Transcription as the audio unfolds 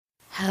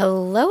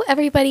Hello,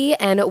 everybody,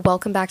 and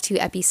welcome back to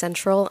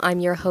Epicentral. I'm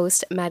your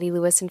host, Maddy,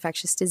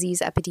 infectious disease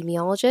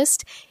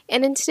epidemiologist,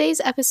 and in today's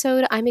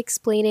episode, I'm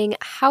explaining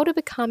how to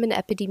become an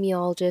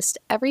epidemiologist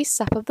every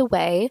step of the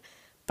way.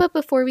 But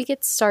before we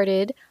get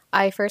started,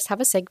 I first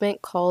have a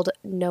segment called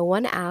No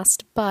One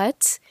Asked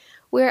But,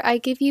 where I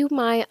give you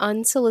my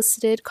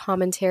unsolicited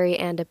commentary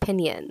and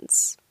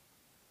opinions.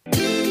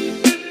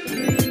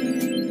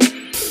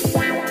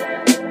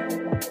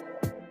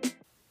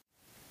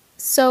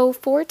 So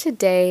for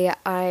today,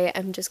 I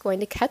am just going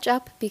to catch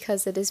up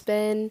because it has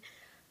been,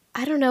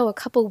 a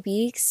couple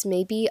weeks,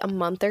 maybe a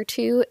month or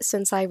two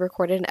since I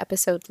recorded an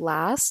episode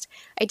last.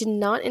 I did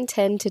not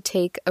intend to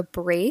take a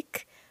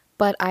break,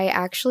 but I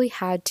actually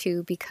had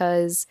to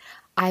because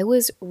I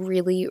was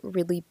really,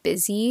 really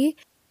busy.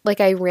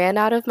 I ran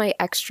out of my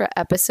extra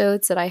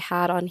episodes that I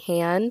had on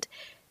hand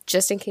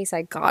just in case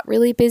I got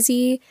really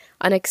busy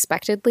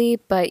unexpectedly.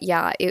 But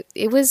yeah,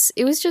 it was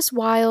just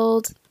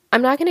wild.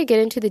 I'm not going to get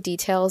into the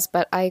details,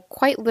 but I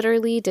quite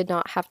literally did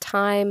not have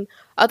time.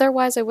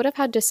 Otherwise, I would have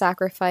had to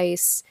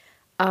sacrifice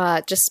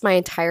just my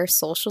entire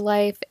social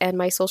life, and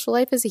my social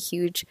life is a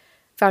huge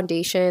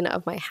foundation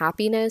of my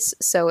happiness.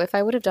 So if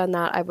I would have done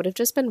that, I would have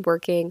just been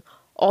working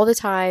all the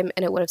time,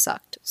 and it would have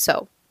sucked.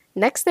 So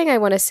next thing I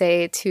want to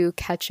say to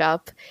catch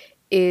up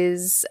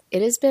is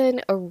it has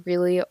been a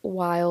really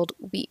wild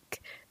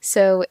week.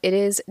 So it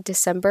is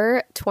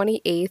December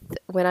 28th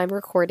when I'm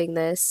recording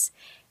this,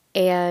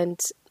 and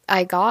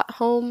I got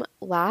home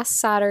last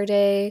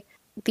Saturday,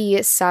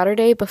 the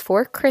Saturday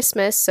before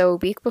Christmas, so a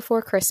week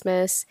before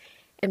Christmas.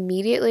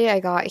 Immediately I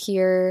got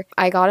here,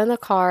 I got in the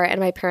car and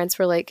my parents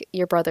were like,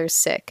 "Your brother's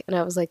sick." And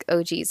I was like,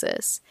 "Oh,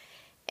 Jesus."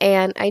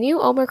 And I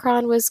knew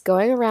Omicron was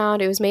going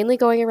around. It was mainly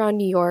going around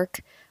New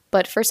York.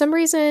 But for some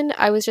reason,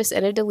 I was just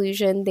in a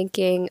delusion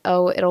thinking,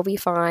 oh, it'll be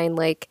fine.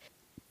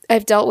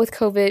 I've dealt with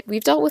COVID.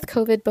 We've dealt with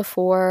COVID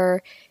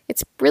before.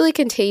 It's really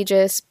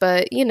contagious,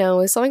 but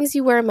as long as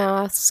you wear a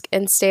mask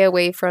and stay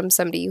away from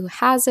somebody who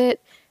has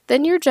it,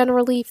 then you're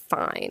generally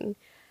fine.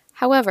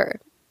 However,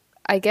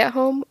 I get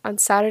home on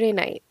Saturday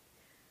night.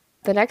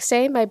 The next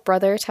day, my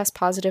brother tests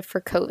positive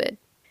for COVID.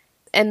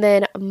 And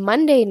then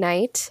Monday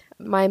night,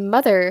 my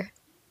mother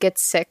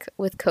gets sick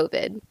with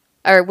COVID,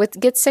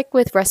 gets sick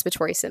with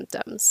respiratory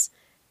symptoms.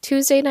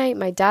 Tuesday night,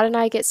 my dad and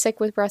I get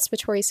sick with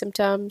respiratory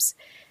symptoms.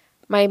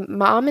 My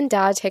mom and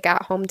dad take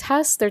at-home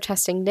tests. They're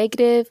testing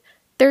negative.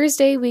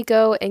 Thursday, we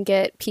go and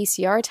get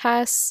PCR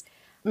tests.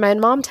 My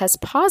mom tests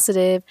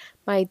positive.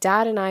 My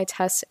dad and I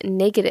test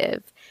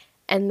negative.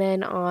 And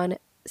then on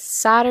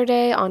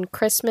Saturday, on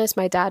Christmas,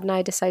 my dad and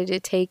I decided to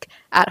take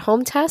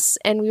at-home tests,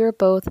 and we were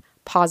both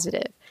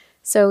positive.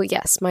 So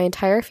yes, my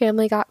entire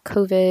family got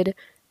COVID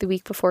the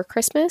week before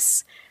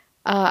Christmas.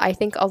 I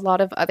think a lot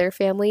of other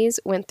families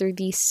went through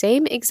the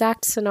same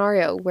exact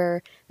scenario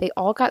where they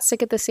all got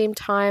sick at the same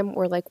time,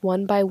 or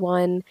one by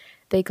one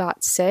they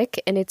got sick,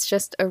 and it's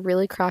just a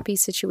really crappy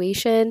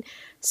situation.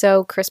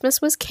 So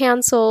Christmas was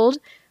canceled.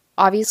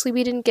 Obviously,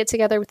 we didn't get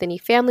together with any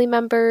family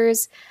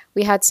members.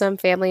 We had some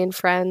family and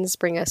friends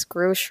bring us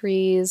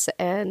groceries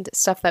and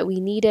stuff that we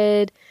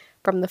needed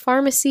from the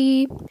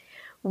pharmacy.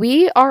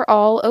 We are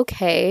all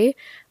okay.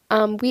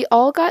 We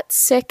all got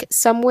sick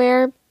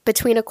somewhere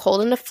between a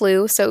cold and a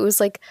flu, so it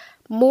was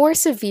more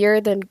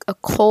severe than a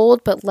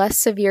cold, but less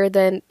severe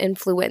than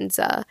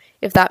influenza,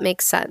 if that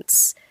makes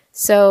sense.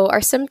 So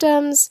our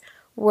symptoms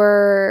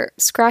were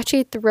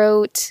scratchy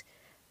throat,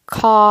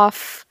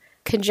 cough,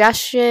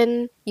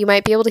 congestion. You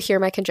might be able to hear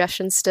my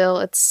congestion still.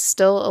 It's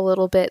still a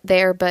little bit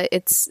there, but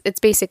it's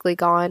basically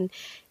gone.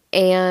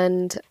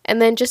 And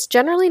then just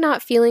generally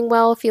not feeling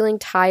well, feeling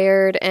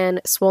tired,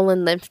 and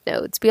swollen lymph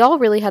nodes. We all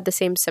really had the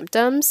same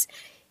symptoms.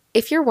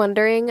 If you're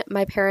wondering,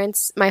 my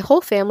whole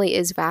family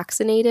is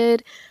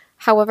vaccinated.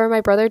 However, my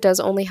brother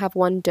does only have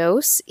one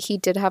dose. He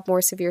did have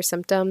more severe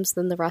symptoms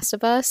than the rest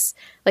of us.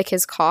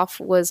 His cough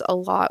was a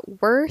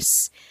lot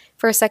worse.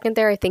 For a second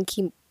there, I think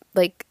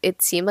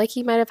it seemed like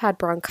he might have had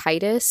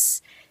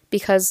bronchitis,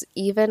 because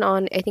even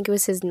on, I think it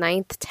was his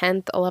 9th,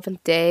 10th,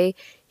 11th day,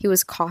 he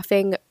was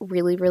coughing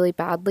really, really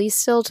badly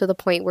still, to the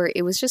point where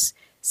it was just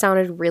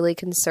sounded really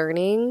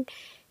concerning.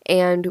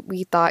 And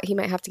we thought he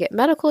might have to get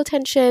medical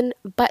attention,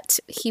 but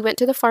he went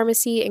to the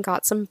pharmacy and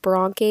got some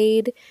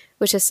Broncaid,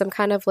 which is some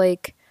kind of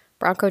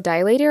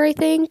bronchodilator, I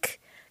think,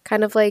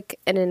 kind of like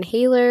an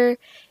inhaler,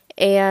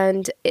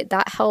 and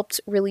that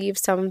helped relieve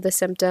some of the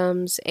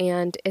symptoms,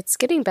 and it's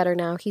getting better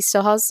now. He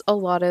still has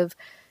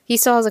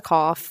a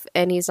cough,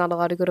 and he's not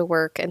allowed to go to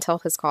work until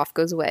his cough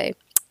goes away.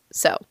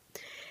 So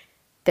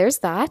there's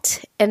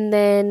that. And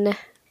then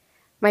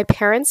my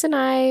parents and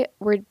I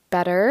were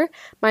better.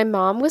 My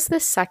mom was the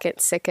second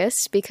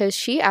sickest because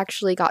she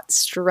actually got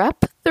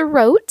strep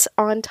throat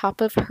on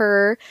top of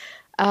her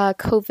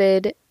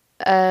COVID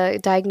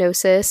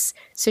diagnosis.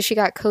 So she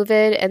got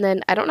COVID, and then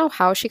I don't know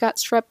how she got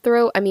strep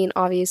throat. I mean,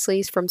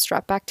 obviously from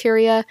strep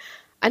bacteria.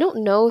 I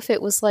don't know if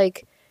it was I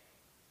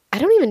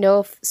don't even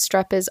know if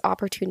strep is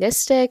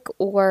opportunistic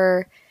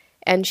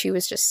and she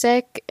was just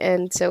sick,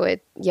 and so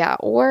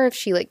or if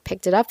she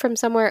picked it up from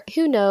somewhere.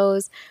 Who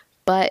knows?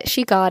 but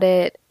she got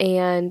it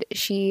and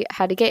she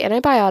had to get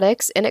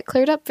antibiotics and it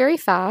cleared up very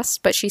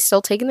fast, but she's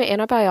still taking the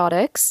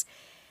antibiotics.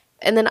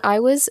 And then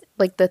I was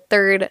like the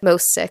third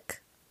most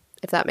sick,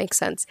 if that makes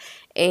sense.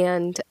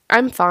 And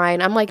I'm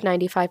fine. I'm like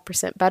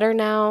 95% better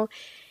now.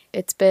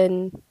 It's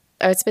been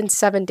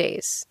 7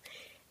 days.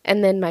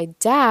 And then my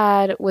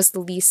dad was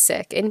the least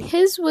sick, and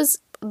his was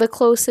the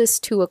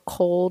closest to a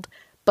cold,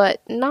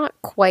 but not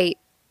quite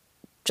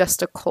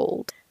just a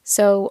cold.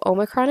 So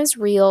Omicron is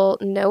real.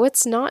 No,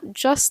 it's not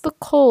just the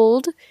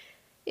cold.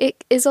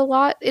 It's a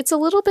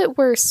little bit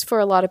worse for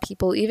a lot of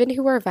people, even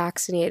who are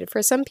vaccinated.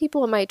 For some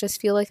people, it might just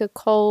feel like a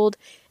cold.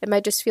 It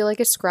might just feel like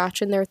a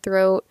scratch in their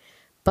throat.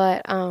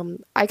 But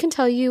I can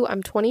tell you,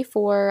 I'm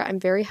 24. I'm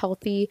very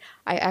healthy.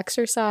 I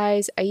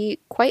exercise. I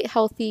eat quite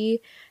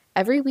healthy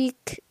every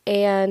week,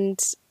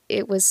 and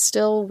it was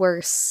still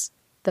worse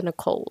than a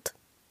cold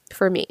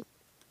for me.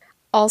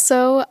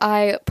 Also,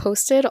 I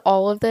posted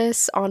all of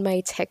this on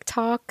my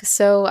TikTok,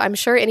 so I'm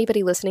sure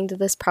anybody listening to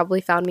this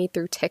probably found me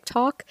through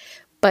TikTok,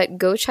 but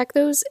go check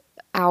those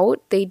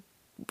out. They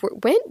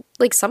went,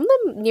 like, some of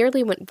them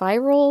nearly went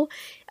viral.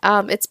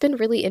 It's been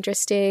really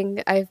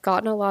interesting. I've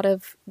gotten a lot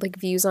of, like,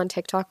 views on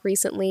TikTok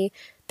recently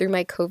through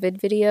my COVID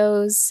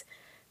videos.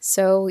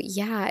 So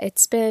yeah,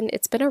 it's been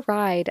a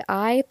ride.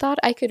 I thought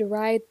I could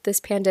ride this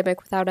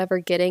pandemic without ever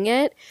getting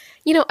it.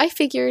 I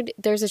figured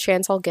there's a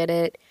chance I'll get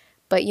it,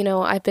 but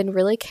I've been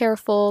really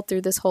careful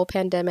through this whole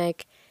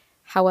pandemic.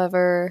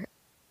 However,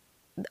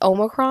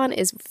 Omicron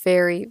is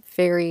very,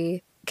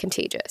 very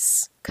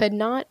contagious. Could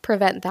not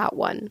prevent that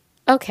one.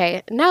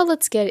 Okay, now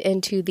let's get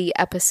into the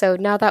episode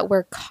now that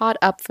we're caught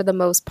up for the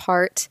most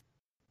part.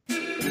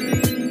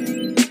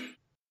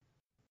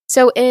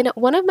 So in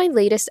one of my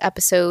latest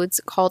episodes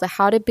called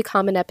How to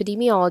Become an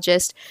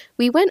Epidemiologist,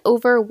 we went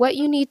over what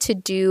you need to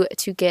do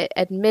to get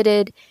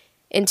admitted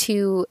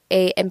into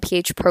a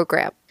MPH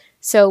program.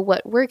 So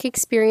what work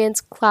experience,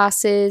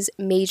 classes,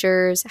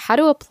 majors, how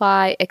to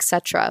apply,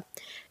 etc.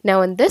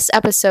 Now in this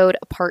episode,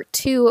 part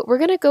 2, we're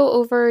going to go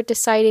over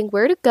deciding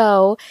where to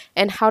go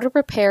and how to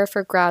prepare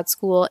for grad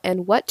school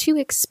and what to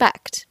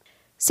expect.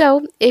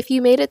 So if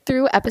you made it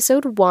through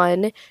episode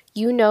 1,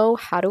 you know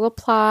how to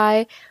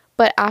apply.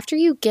 But after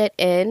you get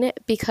in,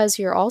 because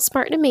you're all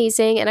smart and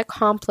amazing and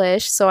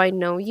accomplished, so I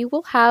know you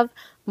will have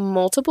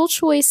multiple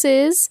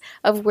choices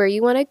of where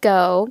you want to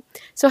go.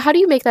 So how do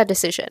you make that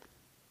decision?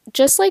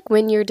 Just like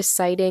when you're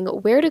deciding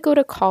where to go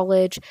to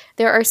college,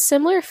 there are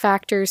similar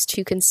factors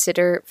to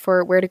consider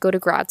for where to go to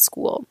grad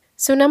school.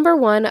 So number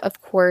 1,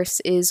 of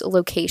course, is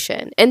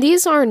location. And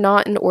these are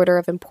not in order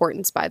of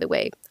importance, by the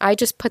way. I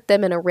just put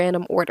them in a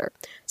random order.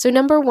 So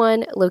number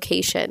 1,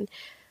 location.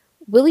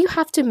 Will you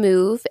have to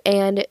move,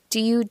 and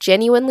do you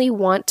genuinely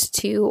want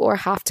to or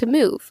have to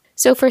move?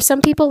 So for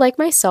some people like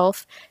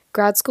myself,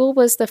 grad school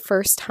was the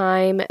first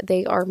time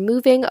they are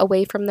moving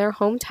away from their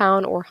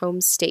hometown or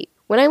home state.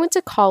 When I went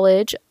to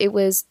college, it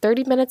was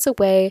 30 minutes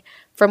away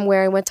from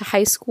where I went to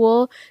high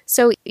school.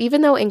 So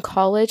even though in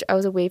college I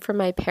was away from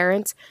my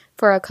parents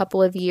for a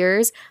couple of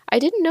years, I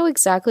didn't know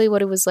exactly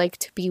what it was like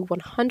to be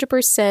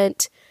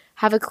 100%,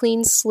 have a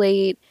clean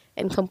slate,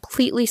 and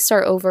completely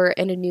start over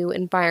in a new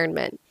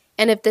environment.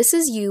 And if this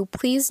is you,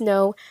 please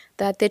know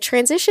that the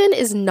transition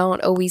is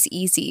not always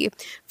easy.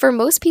 For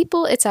most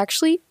people, it's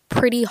actually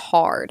pretty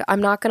hard.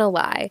 I'm not going to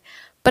lie.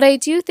 But I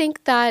do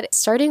think that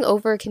starting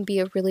over can be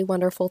a really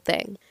wonderful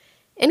thing.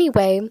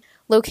 Anyway,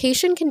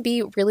 location can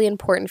be really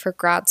important for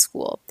grad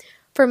school.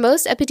 For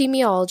most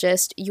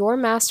epidemiologists, your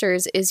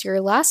master's is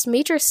your last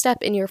major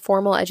step in your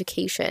formal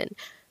education.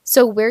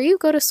 So where you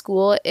go to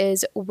school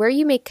is where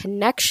you make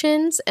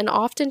connections and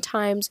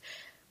oftentimes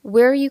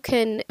where you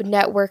can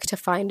network to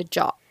find a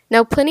job.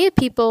 Now, plenty of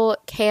people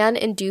can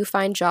and do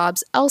find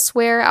jobs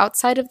elsewhere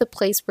outside of the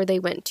place where they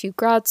went to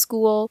grad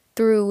school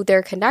through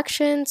their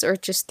connections or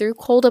just through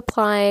cold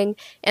applying,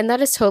 and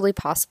that is totally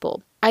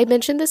possible. I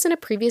mentioned this in a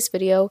previous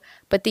video,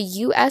 but the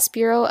U.S.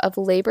 Bureau of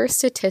Labor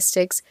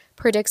Statistics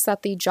predicts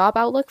that the job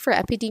outlook for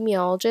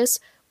epidemiologists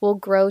will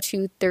grow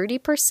to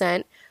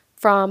 30%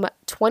 from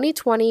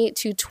 2020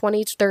 to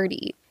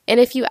 2030. And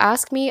if you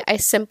ask me, I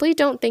simply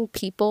don't think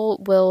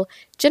people will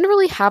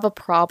generally have a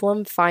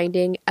problem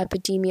finding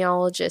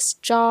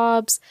epidemiologist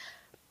jobs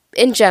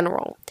in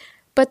general.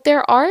 But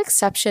there are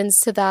exceptions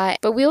to that,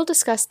 but we'll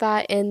discuss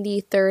that in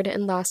the third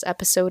and last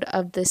episode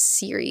of this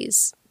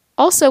series.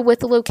 Also,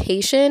 with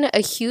location,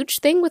 a huge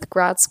thing with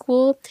grad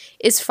school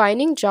is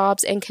finding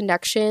jobs and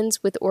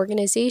connections with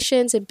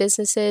organizations and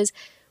businesses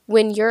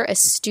when you're a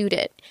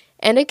student.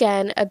 And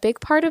again, a big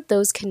part of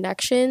those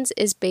connections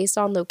is based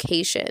on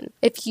location.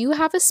 If you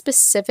have a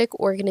specific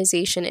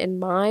organization in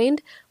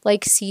mind,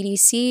 like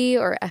CDC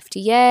or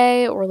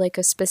FDA or like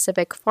a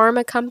specific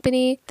pharma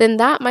company, then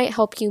that might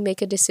help you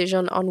make a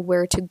decision on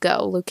where to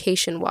go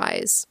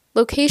location-wise.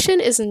 Location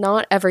is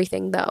not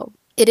everything though.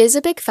 It is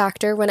a big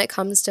factor when it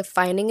comes to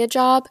finding a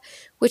job,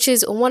 which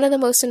is one of the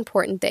most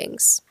important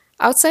things.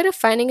 Outside of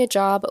finding a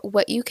job,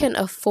 what you can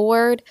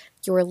afford,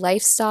 your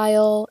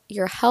lifestyle,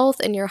 your health,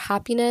 and your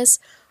happiness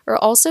are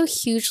also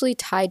hugely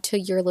tied to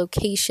your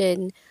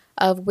location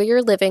of where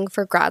you're living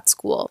for grad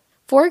school.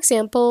 For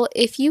example,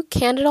 if you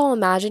can't at all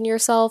imagine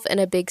yourself in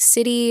a big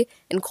city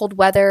in cold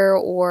weather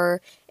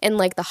or in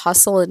like the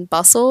hustle and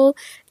bustle,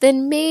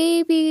 then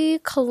maybe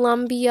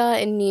Columbia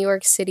in New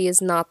York City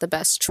is not the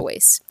best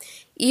choice,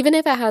 even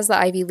if it has the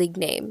Ivy League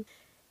name.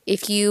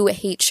 If you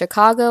hate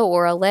Chicago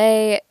or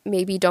LA,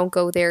 maybe don't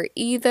go there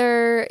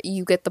either.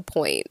 You get the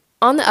point.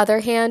 On the other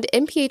hand,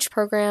 MPH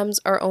programs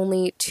are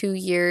only 2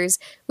 years,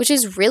 which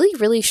is really,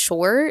 really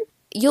short.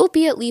 You'll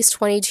be at least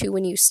 22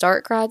 when you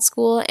start grad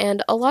school,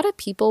 and a lot of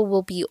people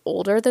will be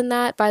older than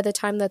that by the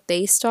time that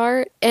they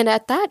start. And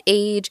at that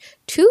age,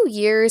 2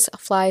 years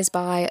flies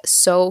by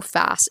so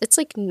fast. It's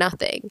like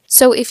nothing.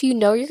 So if you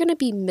know you're going to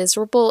be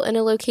miserable in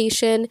a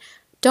location,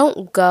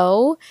 don't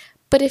go.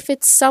 But if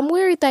it's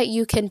somewhere that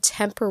you can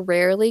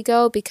temporarily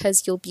go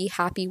because you'll be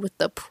happy with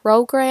the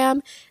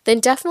program, then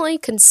definitely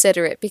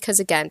consider it because,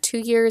 again, 2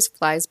 years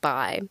flies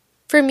by.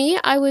 For me,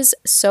 I was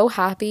so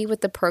happy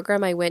with the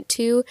program I went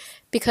to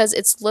because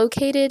it's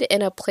located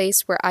in a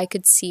place where I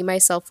could see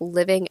myself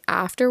living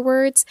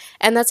afterwards,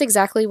 and that's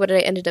exactly what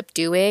I ended up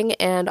doing,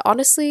 and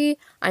honestly,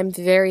 I'm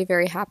very,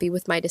 very happy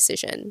with my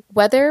decision.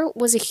 Weather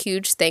was a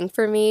huge thing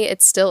for me.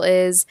 It still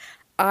is.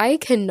 I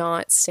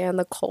cannot stand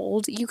the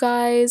cold, you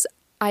guys.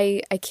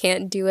 I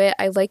can't do it.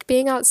 I like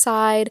being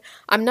outside.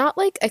 I'm not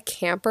like a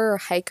camper or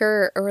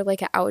hiker or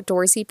like an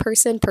outdoorsy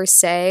person per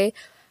se,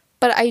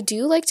 but I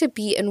do like to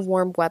be in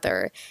warm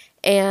weather.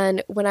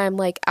 And when I'm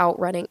like out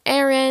running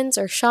errands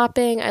or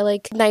shopping, I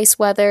like nice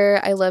weather.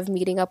 I love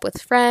meeting up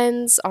with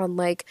friends on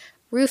like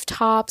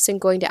rooftops and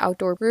going to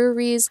outdoor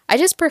breweries. I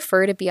just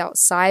prefer to be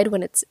outside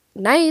when it's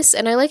nice,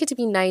 and I like it to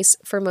be nice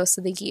for most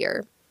of the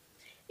year.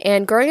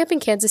 And growing up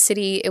in Kansas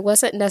City, it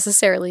wasn't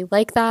necessarily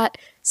like that,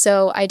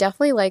 so I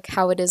definitely like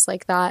how it is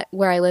like that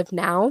where I live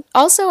now.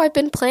 Also, I've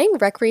been playing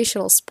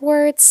recreational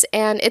sports,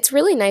 and it's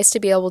really nice to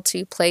be able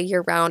to play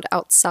year-round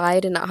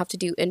outside and not have to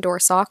do indoor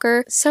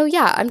soccer. So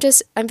yeah,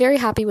 I'm very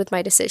happy with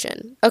my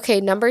decision.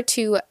 Okay, number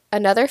 2,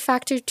 another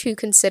factor to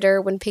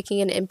consider when picking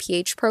an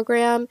MPH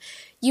program,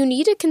 you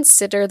need to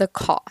consider the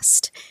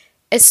cost.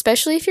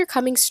 Especially if you're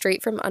coming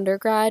straight from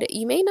undergrad,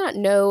 you may not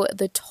know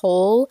the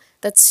toll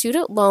that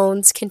student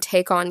loans can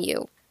take on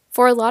you.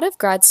 For a lot of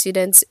grad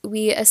students,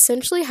 we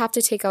essentially have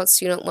to take out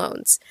student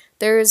loans.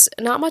 There's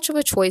not much of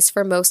a choice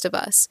for most of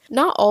us.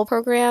 Not all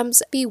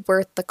programs be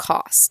worth the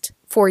cost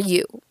for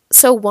you.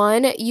 So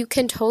one, you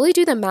can totally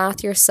do the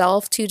math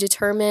yourself to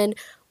determine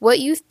what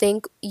you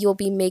think you'll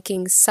be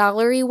making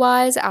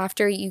salary-wise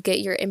after you get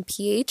your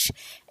MPH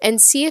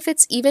and see if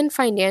it's even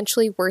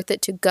financially worth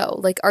it to go.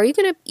 Like, are you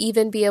going to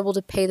even be able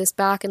to pay this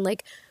back, and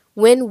like,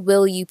 when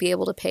will you be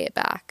able to pay it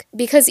back?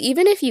 Because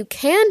even if you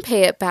can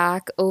pay it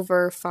back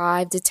over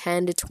 5 to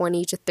 10 to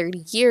 20 to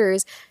 30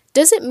 years,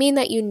 doesn't mean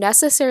that you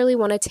necessarily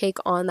want to take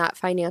on that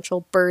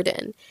financial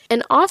burden.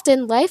 And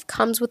often life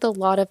comes with a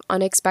lot of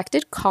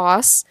unexpected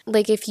costs,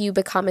 like if you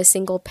become a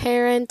single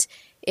parent,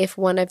 if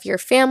one of your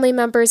family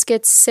members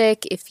gets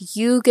sick, if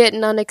you get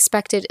an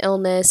unexpected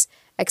illness,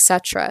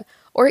 etc.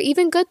 Or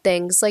even good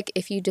things, like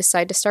if you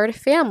decide to start a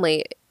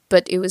family,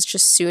 but it was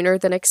just sooner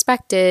than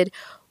expected,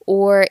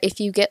 or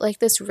if you get like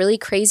this really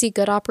crazy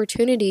good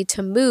opportunity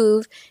to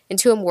move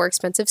into a more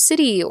expensive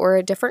city or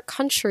a different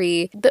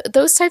country.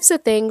 Those types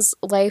of things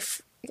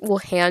life will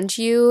hand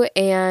you,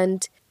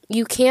 and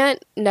you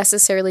can't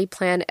necessarily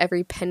plan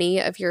every penny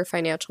of your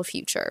financial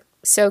future.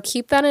 So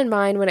keep that in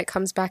mind when it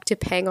comes back to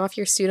paying off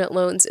your student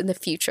loans in the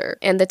future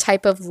and the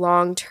type of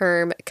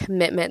long-term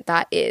commitment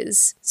that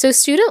is. So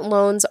student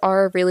loans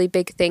are a really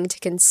big thing to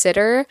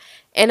consider,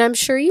 and I'm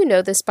sure you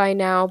know this by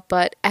now,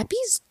 but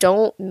EPIs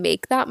don't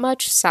make that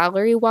much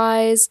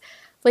salary-wise.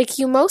 Like,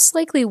 you most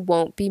likely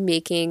won't be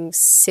making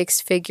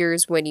 6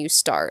 figures when you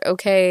start,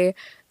 okay?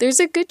 There's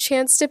a good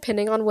chance,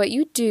 depending on what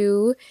you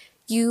do,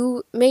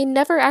 you may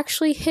never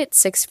actually hit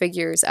 6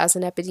 figures as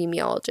an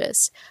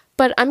epidemiologist.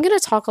 But I'm going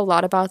to talk a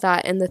lot about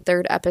that in the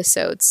 3rd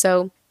episode,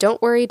 so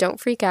don't worry, don't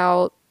freak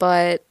out,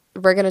 but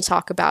we're going to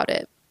talk about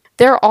it.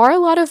 There are a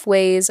lot of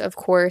ways, of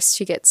course,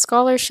 to get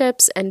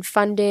scholarships and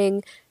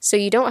funding, so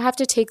you don't have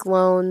to take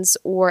loans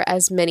or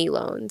as many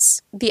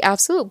loans. The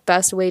absolute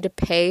best way to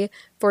pay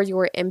for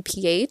your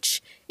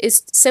MPH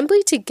is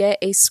simply to get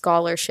a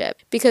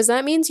scholarship, because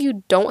that means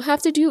you don't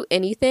have to do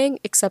anything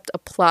except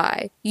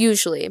apply,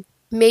 usually.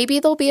 Maybe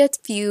there'll be a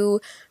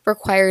few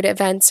required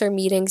events or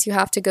meetings you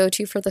have to go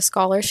to for the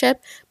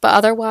scholarship, but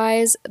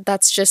otherwise,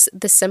 that's just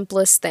the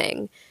simplest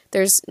thing.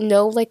 There's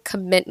no like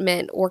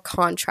commitment or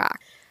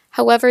contract.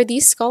 However,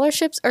 these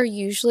scholarships are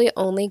usually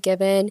only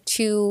given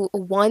to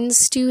 1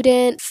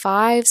 student,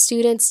 5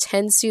 students,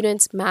 10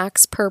 students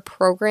max per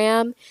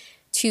program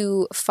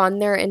to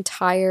fund their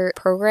entire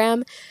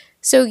program.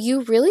 So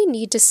you really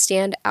need to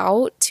stand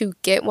out to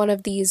get one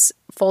of these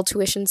full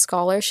tuition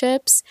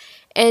scholarships.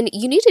 And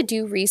you need to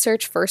do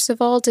research, first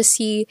of all, to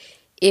see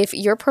if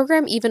your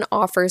program even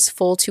offers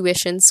full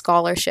tuition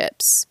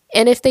scholarships.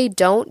 And if they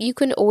don't, you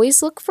can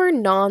always look for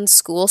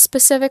non-school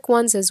specific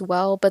ones as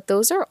well, but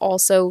those are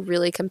also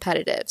really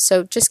competitive.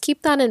 So just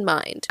keep that in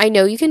mind. I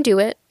know you can do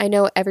it. I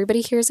know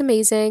everybody here is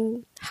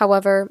amazing.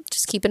 However,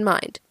 just keep in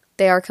mind,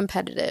 they are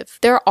competitive.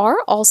 There are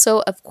also,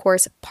 of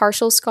course,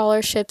 partial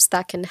scholarships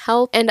that can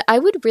help, and I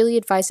would really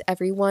advise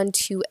everyone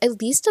to at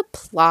least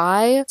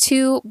apply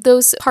to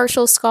those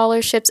partial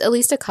scholarships, at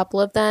least a couple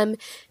of them,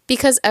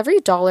 because every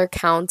dollar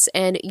counts,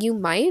 and you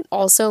might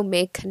also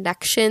make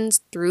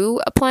connections through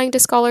applying to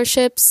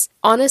scholarships.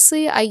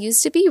 Honestly, I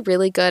used to be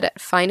really good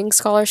at finding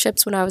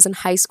scholarships when I was in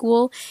high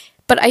school,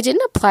 but I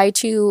didn't apply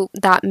to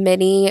that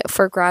many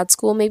for grad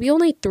school, maybe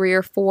only 3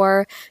 or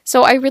 4.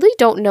 So I really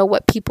don't know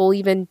what people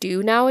even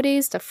do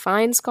nowadays to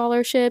find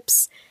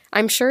scholarships.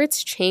 I'm sure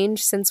it's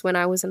changed since when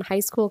I was in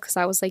high school because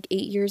I was like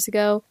 8 years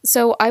ago.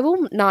 So I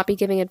will not be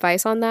giving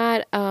advice on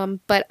that,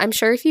 but I'm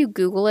sure if you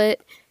Google it,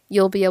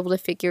 you'll be able to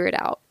figure it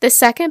out. The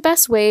second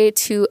best way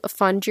to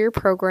fund your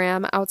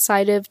program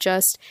outside of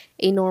just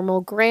a normal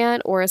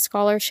grant or a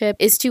scholarship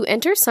is to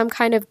enter some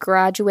kind of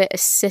graduate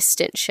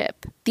assistantship.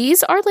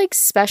 These are like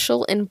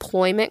special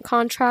employment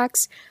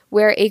contracts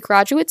where a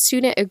graduate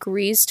student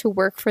agrees to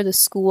work for the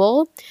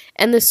school,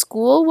 and the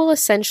school will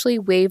essentially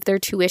waive their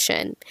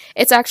tuition.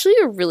 It's actually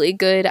a really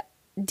good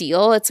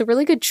deal. It's a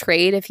really good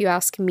trade if you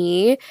ask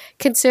me,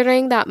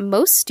 considering that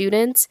most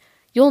students,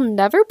 you'll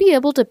never be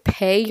able to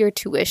pay your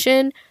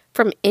tuition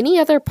from any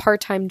other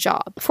part-time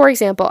job. For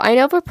example, I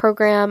know of a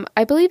program,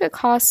 I believe it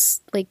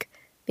costs like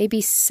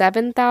maybe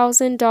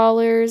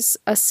 $7,000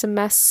 a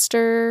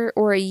semester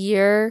or a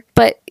year,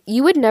 but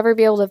you would never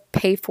be able to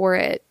pay for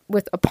it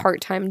with a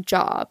part-time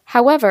job.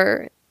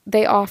 However,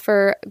 they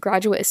offer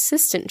graduate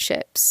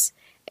assistantships,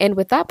 and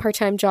with that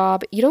part-time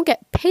job, you don't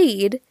get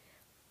paid,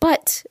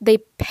 but they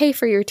pay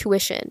for your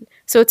tuition.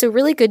 So it's a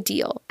really good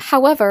deal.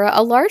 However,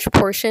 a large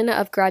portion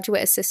of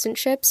graduate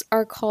assistantships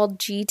are called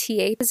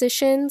GTA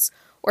positions,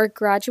 or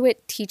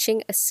graduate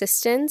teaching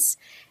assistants,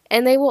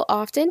 and they will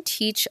often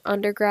teach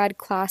undergrad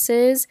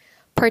classes,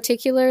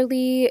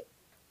 particularly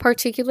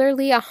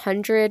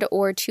 100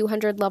 or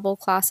 200 level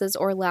classes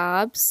or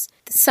labs.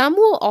 Some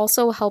will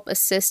also help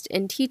assist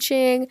in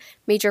teaching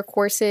major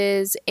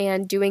courses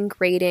and doing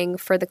grading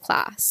for the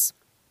class.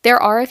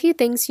 There are a few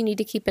things you need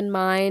to keep in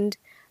mind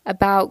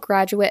about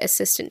graduate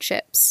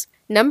assistantships.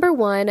 Number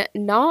 1,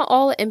 not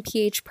all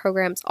MPH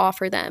programs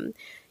offer them.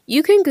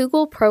 You can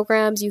Google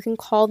programs, you can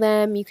call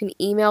them, you can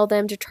email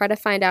them to try to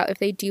find out if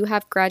they do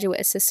have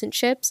graduate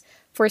assistantships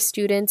for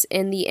students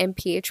in the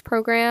MPH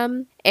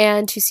program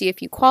and to see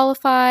if you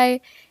qualify.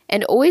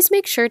 And always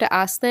make sure to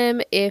ask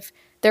them if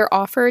they're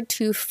offered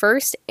to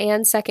first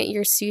and second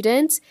year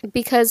students,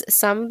 because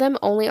some of them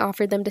only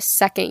offer them to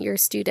second year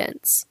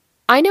students.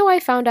 I know I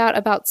found out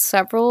about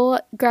several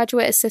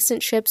graduate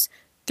assistantships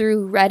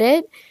through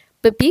Reddit,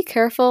 but be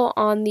careful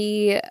on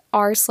the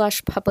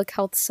r/public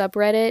health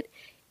subreddit.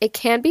 It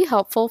can be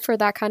helpful for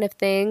that kind of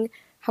thing.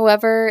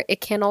 However,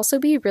 it can also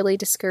be really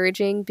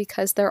discouraging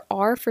because there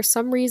are, for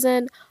some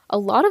reason, a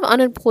lot of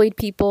unemployed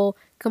people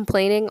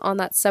complaining on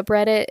that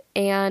subreddit,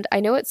 and I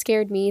know it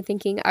scared me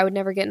thinking I would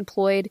never get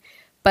employed,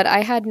 but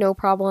I had no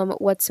problem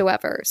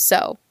whatsoever,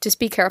 so just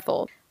be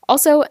careful.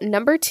 Also,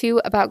 number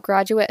 2 about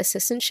graduate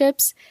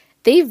assistantships,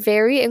 they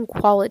vary in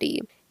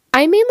quality.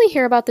 I mainly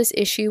hear about this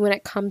issue when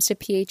it comes to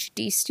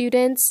PhD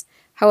students.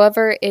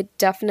 However, it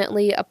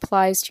definitely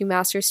applies to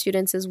master's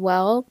students as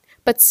well.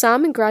 But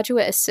some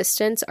graduate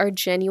assistants are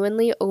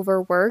genuinely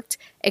overworked,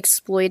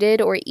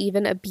 exploited, or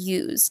even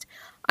abused.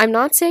 I'm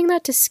not saying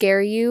that to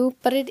scare you,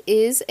 but it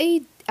is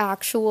an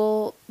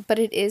actual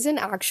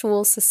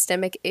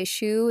systemic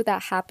issue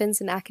that happens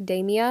in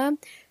academia.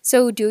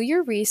 So do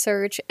your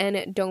research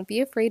and don't be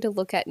afraid to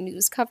look at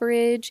news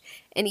coverage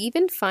and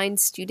even find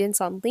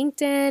students on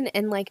LinkedIn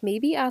and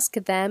maybe ask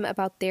them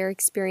about their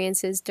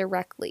experiences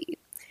directly.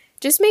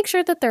 Just make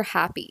sure that they're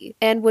happy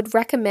and would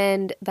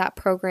recommend that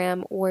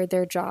program or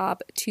their job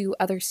to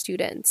other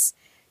students.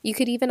 You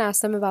could even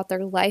ask them about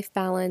their life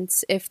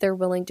balance if they're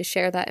willing to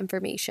share that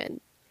information.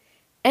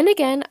 And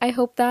again, I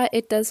hope that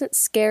it doesn't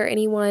scare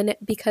anyone,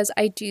 because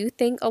I do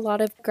think a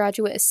lot of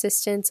graduate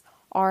assistants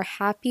are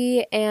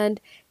happy and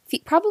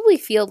probably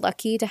feel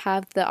lucky to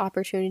have the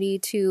opportunity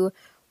to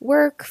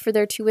work for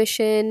their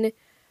tuition,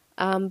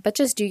 but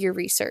just do your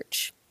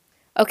research.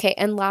 Okay,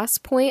 and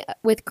last point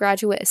with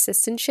graduate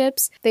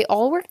assistantships, they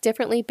all work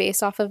differently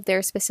based off of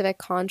their specific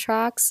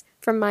contracts,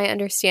 from my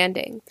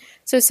understanding.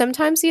 So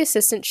sometimes the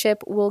assistantship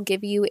will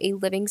give you a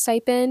living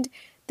stipend.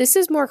 This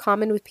is more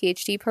common with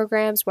PhD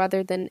programs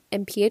rather than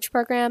MPH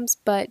programs,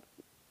 but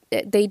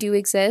they do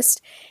exist.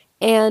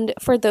 And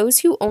for those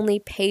who only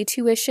pay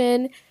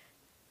tuition,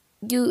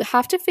 you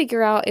have to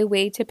figure out a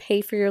way to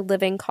pay for your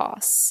living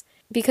costs,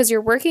 because you're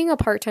working a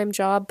part-time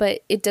job, but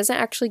it doesn't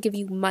actually give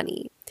you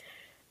money.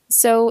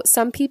 So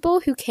some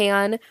people who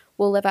can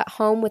will live at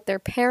home with their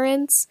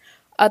parents,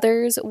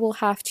 others will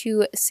have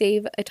to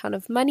save a ton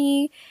of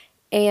money,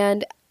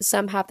 and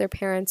some have their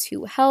parents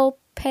who help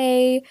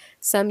pay,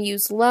 some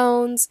use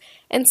loans,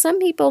 and some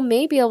people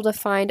may be able to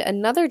find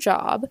another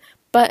job,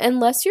 but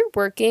unless you're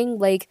working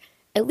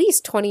at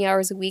least 20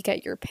 hours a week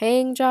at your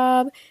paying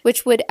job,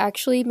 which would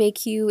actually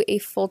make you a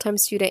full-time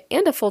student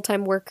and a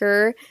full-time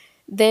worker,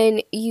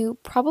 then you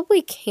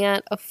probably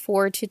can't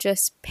afford to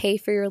just pay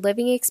for your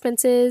living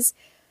expenses.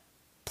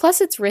 Plus,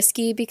 it's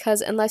risky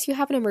because unless you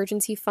have an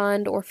emergency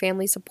fund or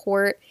family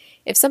support,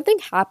 if something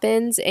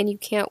happens and you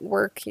can't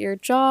work your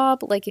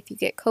job, like if you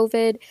get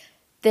COVID,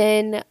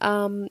 then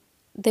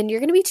you're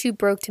going to be too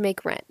broke to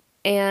make rent.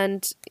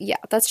 And yeah,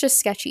 that's just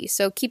sketchy.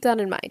 So keep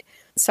that in mind.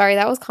 Sorry,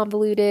 that was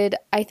convoluted.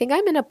 I think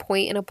I'm in a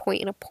point and a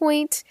point and a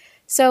point.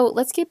 So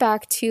let's get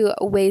back to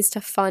ways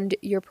to fund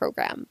your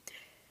program.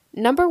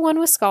 Number 1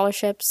 was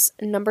scholarships.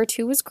 Number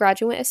 2 was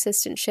graduate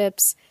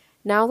assistantships.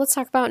 Now let's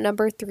talk about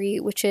number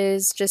 3, which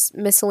is just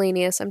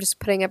miscellaneous. I'm just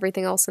putting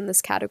everything else in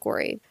this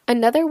category.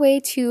 Another way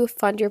to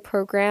fund your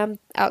program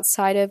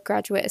outside of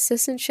graduate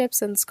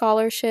assistantships and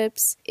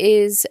scholarships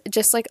is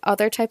just like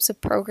other types of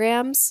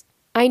programs.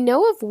 I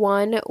know of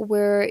one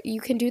where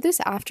you can do this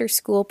after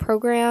school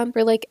program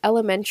for like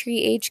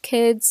elementary age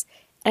kids.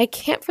 I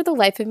can't for the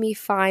life of me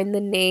find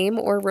the name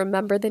or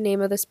remember the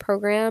name of this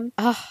program.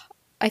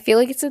 I feel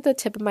like it's at the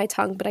tip of my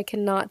tongue, but I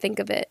cannot think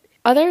of it.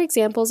 Other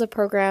examples of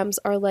programs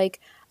are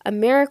like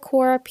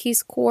AmeriCorps,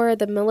 Peace Corps,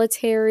 the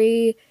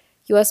military,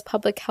 U.S.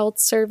 Public Health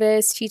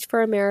Service, Teach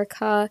for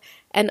America,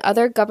 and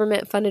other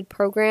government-funded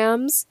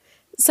programs.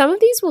 Some of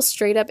these will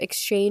straight up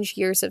exchange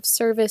years of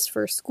service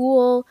for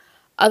school.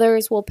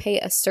 Others will pay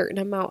a certain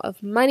amount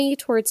of money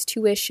towards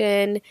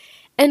tuition,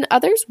 and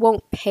others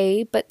won't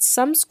pay, but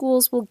some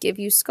schools will give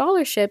you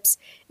scholarships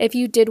if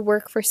you did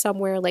work for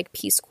somewhere like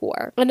Peace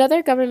Corps.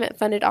 Another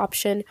government-funded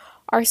option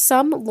are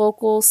some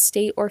local,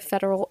 state, or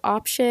federal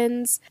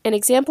options. An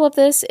example of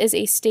this is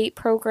a state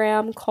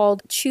program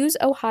called Choose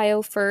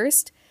Ohio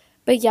First.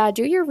 But yeah,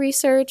 do your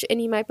research and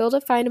you might be able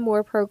to find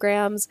more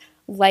programs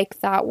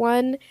like that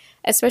one,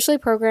 especially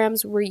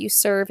programs where you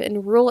serve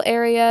in rural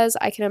areas.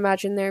 I can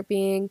imagine there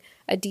being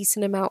a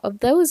decent amount of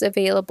those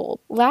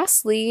available.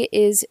 Lastly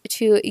is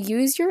to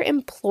use your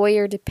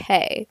employer to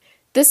pay.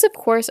 This, of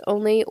course,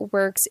 only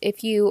works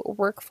if you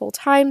work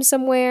full-time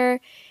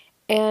somewhere,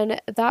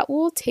 and that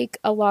will take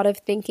a lot of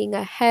thinking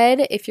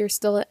ahead if you're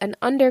still an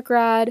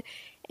undergrad,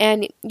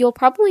 and you'll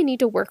probably need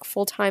to work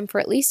full-time for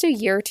at least a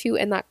year or two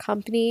in that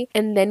company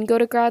and then go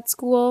to grad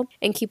school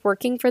and keep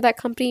working for that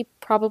company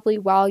probably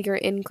while you're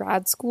in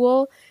grad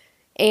school.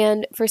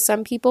 And for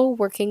some people,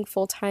 working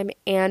full-time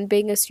and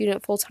being a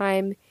student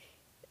full-time,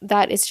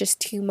 that is just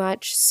too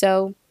much,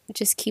 so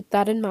just keep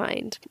that in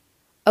mind.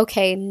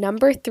 Okay,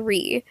 number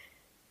 3.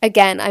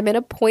 Again, I'm in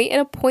a point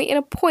and a point and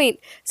a point.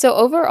 So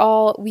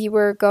overall, we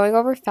were going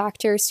over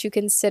factors to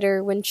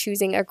consider when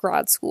choosing a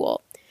grad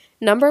school.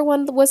 Number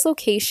 1 was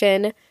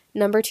location,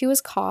 number 2 is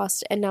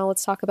cost, and now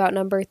let's talk about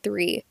number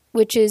 3,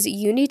 which is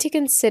you need to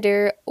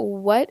consider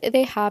what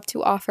they have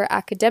to offer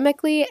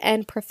academically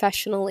and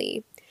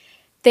professionally.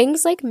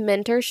 Things like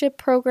mentorship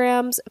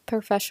programs,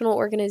 professional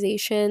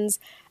organizations,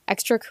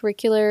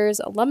 extracurriculars,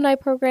 alumni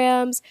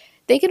programs,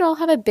 they can all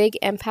have a big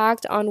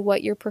impact on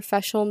what your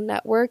professional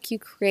network you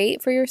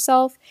create for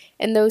yourself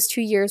in those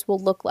 2 years will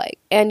look like.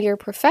 And your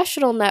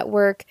professional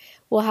network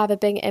will have a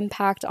big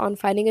impact on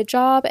finding a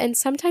job and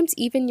sometimes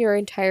even your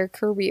entire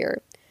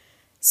career.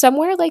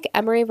 Somewhere like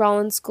Emory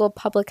Rollins School of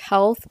Public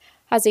Health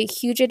has a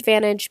huge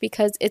advantage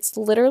because it's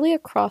literally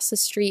across the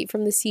street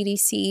from the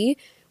CDC,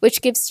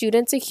 which gives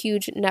students a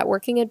huge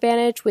networking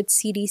advantage with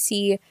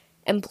CDC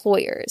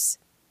employees.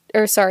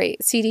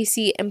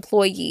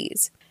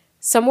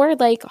 Somewhere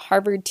like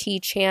Harvard T.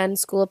 Chan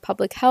School of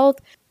Public Health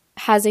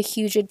has a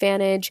huge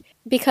advantage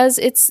because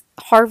it's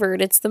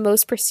Harvard. It's the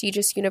most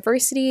prestigious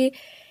university.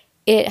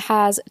 It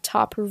has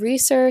top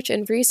research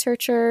and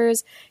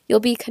researchers. You'll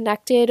be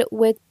connected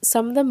with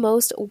some of the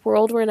most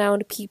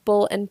world-renowned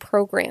people and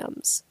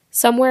programs.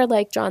 Somewhere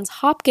like Johns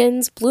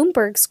Hopkins,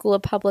 Bloomberg School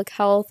of Public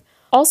Health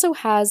also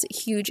has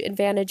huge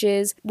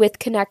advantages with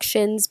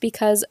connections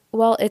because,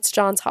 well, it's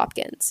Johns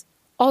Hopkins.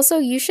 Also,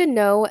 you should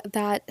know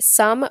that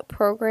some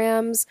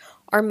programs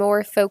are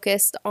more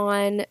focused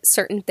on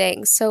certain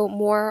things. So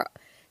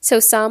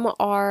some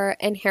are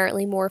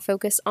inherently more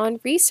focused on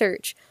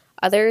research,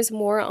 others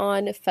more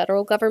on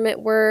federal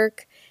government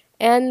work,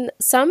 and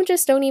some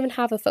just don't even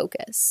have a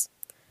focus.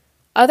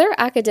 Other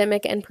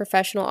academic and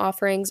professional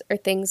offerings are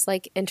things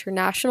like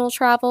international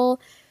travel.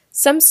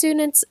 Some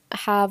students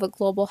have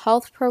global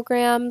health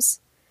programs.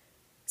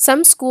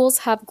 Some schools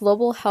have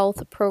global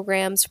health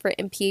programs for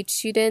MPH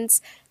students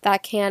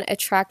that can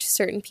attract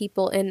certain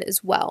people in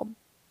as well.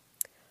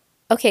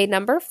 Okay,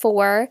 number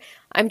 4,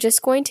 I'm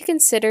just going to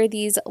consider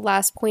these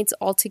last points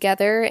all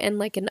together in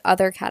like an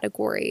other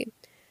category.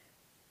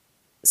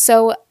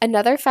 So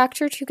another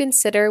factor to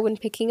consider when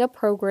picking a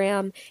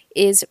program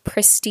is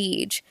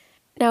prestige.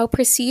 Now,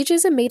 prestige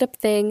is a made-up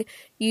thing,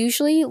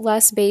 usually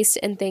less based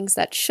in things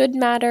that should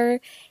matter,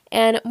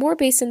 and more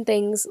based in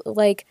things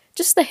like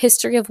just the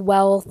history of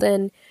wealth,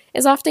 and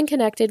is often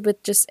connected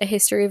with just a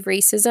history of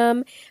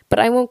racism, but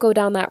I won't go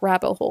down that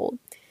rabbit hole.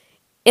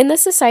 In the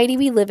society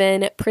we live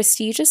in,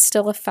 prestige is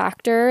still a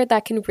factor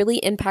that can really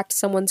impact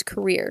someone's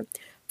career.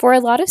 For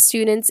a lot of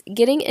students,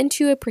 getting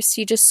into a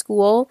prestigious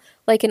school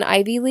like an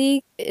Ivy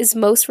League is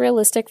most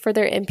realistic for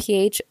their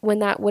MPH when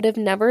that would have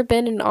never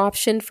been an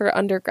option for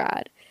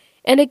undergrad.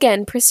 And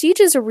again, prestige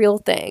is a real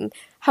thing.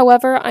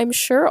 However, I'm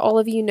sure all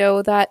of you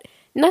know that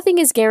nothing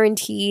is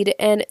guaranteed,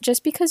 and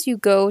just because you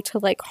go to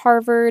like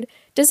Harvard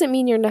doesn't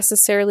mean you're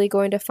necessarily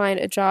going to find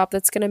a job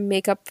that's going to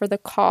make up for the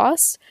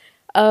cost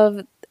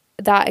of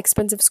that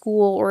expensive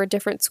school or a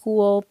different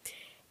school.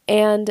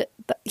 And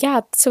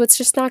yeah, so it's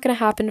just not going to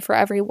happen for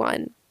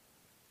everyone.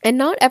 And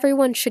not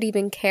everyone should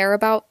even care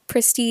about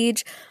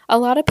prestige. A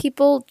lot of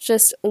people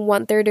just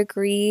want their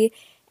degree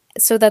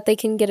so that they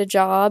can get a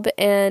job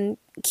and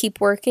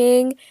keep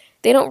working.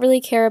 They don't really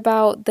care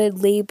about the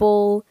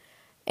label,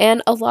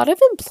 and a lot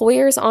of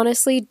employers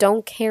honestly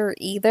don't care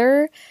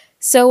either.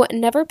 So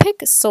never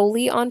pick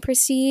solely on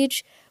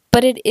prestige,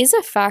 but it is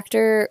a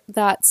factor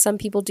that some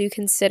people do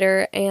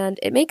consider, and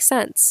it makes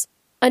sense.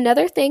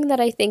 Another thing that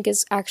I think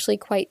is actually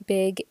quite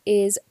big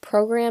is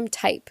program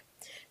type.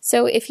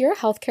 So if you're a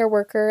healthcare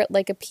worker,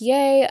 like a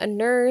PA, a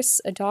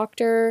nurse, a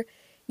doctor,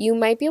 you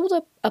might be able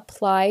to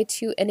apply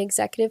to an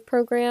executive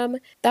program.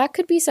 That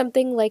could be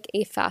something like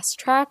a fast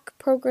track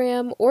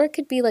program, or it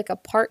could be like a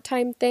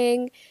part-time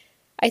thing.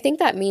 I think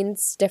that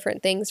means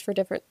different things for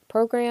different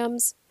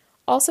programs.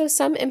 Also,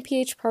 some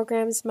MPH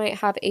programs might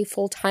have a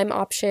full-time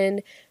option.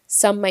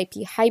 Some might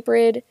be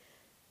hybrid.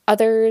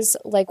 Others,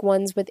 like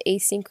ones with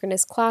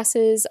asynchronous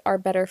classes, are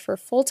better for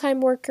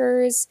full-time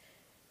workers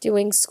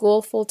doing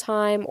school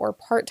full-time or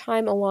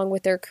part-time along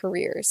with their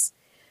careers.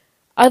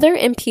 Other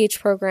MPH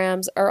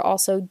programs are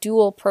also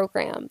dual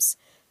programs.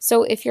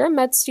 So if you're a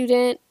med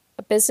student,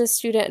 a business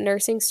student, a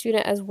nursing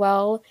student as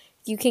well,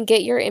 you can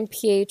get your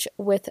MPH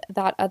with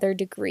that other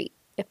degree,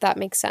 if that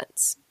makes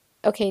sense.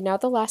 Okay, now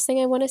the last thing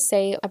I want to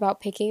say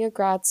about picking a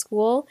grad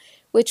school,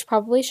 which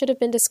probably should have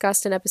been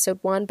discussed in episode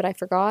 1, but I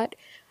forgot.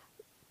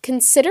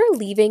 Consider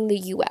leaving the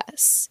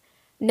US.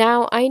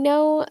 Now, I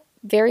know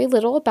very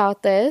little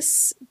about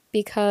this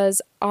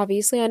because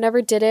obviously I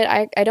never did it.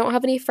 I don't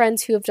have any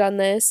friends who have done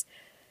this.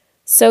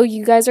 So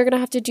you guys are going to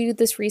have to do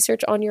this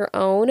research on your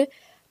own,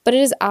 but it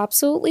is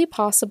absolutely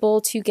possible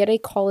to get a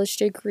college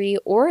degree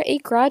or a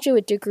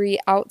graduate degree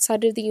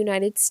outside of the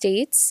United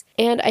States.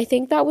 And I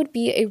think that would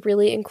be a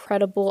really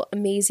incredible,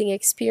 amazing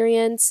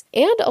experience.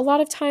 And a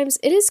lot of times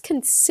it is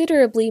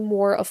considerably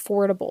more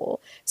affordable.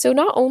 So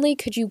not only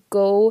could you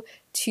go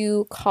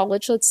to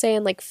college, let's say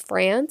in like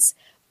France,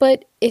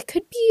 but it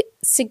could be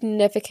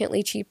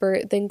significantly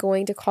cheaper than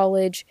going to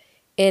college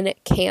in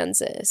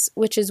Kansas,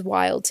 which is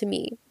wild to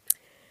me.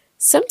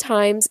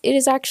 Sometimes it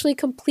is actually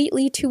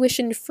completely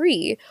tuition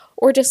free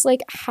or just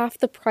like half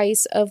the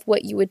price of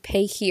what you would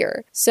pay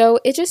here. So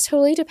it just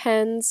totally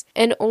depends,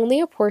 and only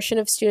a portion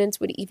of students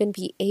would even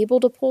be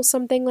able to pull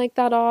something like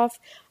that off.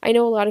 I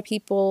know a lot of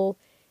people,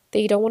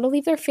 they don't want to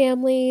leave their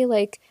family,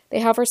 like they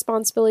have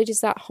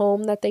responsibilities at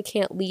home that they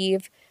can't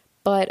leave.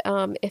 But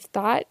if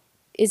that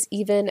is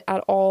even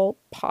at all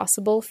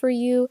possible for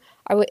you,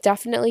 I would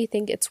definitely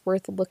think it's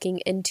worth looking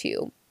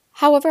into.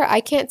 However,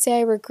 I can't say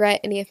I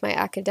regret any of my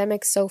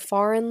academics so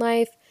far in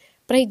life,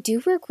 but I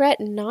do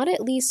regret not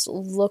at least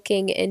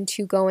looking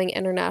into going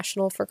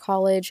international for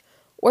college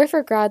or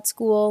for grad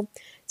school.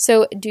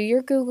 So do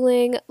your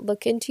Googling,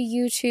 look into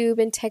YouTube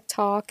and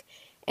TikTok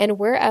and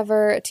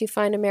wherever to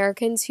find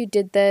Americans who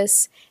did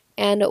this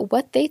and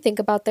what they think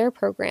about their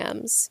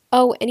programs.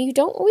 Oh, and you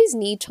don't always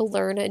need to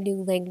learn a new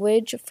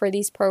language for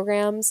these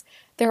programs.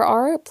 There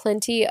are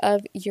plenty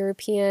of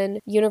European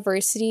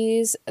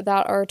universities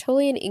that are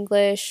totally in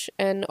English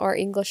and are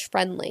English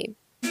friendly.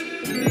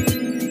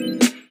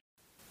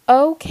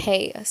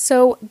 Okay,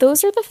 so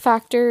those are the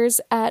factors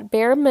at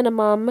bare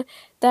minimum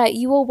that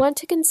you will want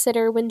to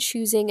consider when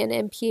choosing an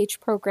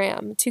MPH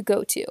program to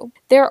go to.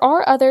 There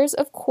are others,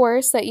 of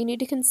course, that you need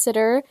to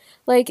consider,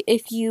 like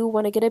if you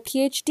want to get a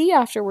PhD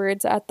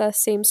afterwards at the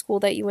same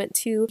school that you went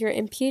to, your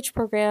MPH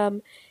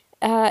program,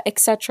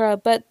 etc.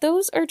 But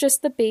those are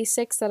just the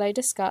basics that I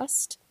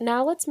discussed.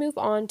 Now let's move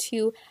on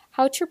to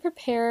how to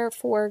prepare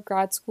for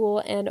grad school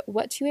and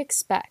what to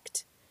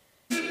expect.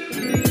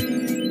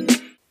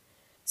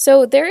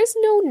 So there is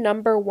no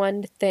number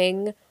one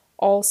thing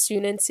all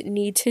students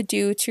need to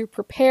do to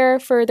prepare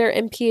for their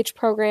MPH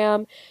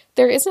program.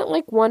 There isn't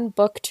like one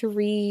book to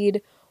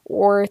read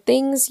or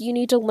things you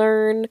need to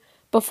learn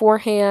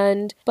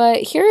beforehand,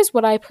 but here's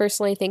what I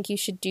personally think you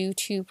should do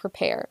to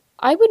prepare.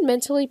 I would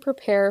mentally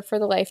prepare for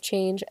the life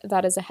change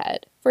that is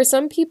ahead. For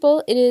some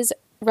people, it is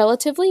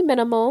relatively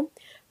minimal.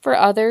 For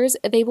others,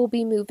 they will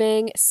be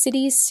moving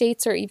cities,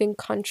 states, or even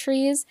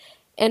countries.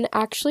 And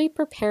actually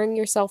preparing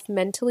yourself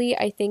mentally,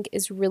 I think,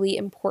 is really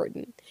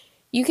important.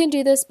 You can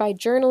do this by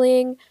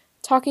journaling,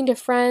 talking to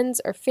friends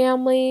or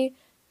family,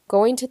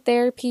 going to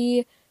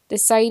therapy,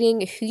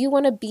 deciding who you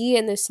want to be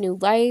in this new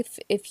life,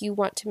 if you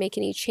want to make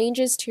any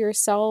changes to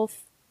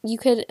yourself. You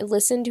could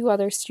listen to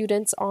other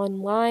students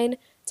online,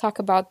 talk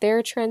about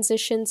their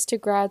transitions to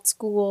grad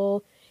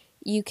school.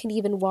 You can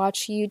even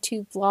watch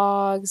YouTube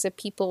vlogs of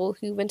people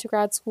who went to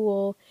grad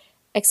school,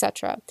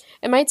 etc.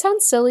 It might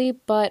sound silly,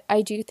 but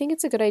I do think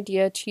it's a good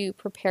idea to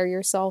prepare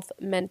yourself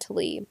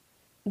mentally.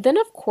 Then,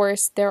 of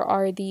course, there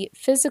are the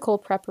physical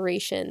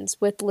preparations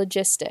with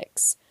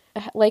logistics.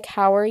 Like,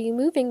 how are you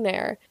moving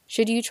there?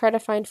 Should you try to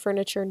find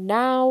furniture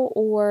now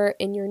or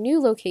in your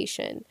new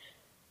location?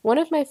 One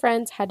of my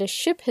friends had to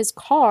ship his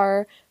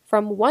car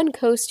from one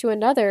coast to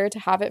another to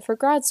have it for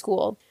grad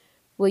school.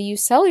 Will you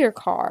sell your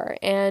car?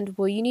 And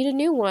will you need a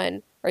new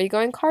one? Are you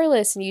going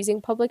carless and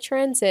using public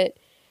transit?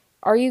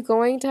 Are you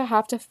going to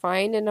have to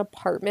find an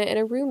apartment and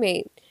a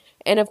roommate?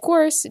 And of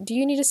course, do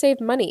you need to save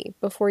money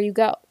before you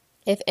go?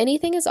 If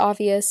anything is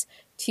obvious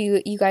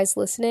to you guys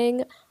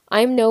listening,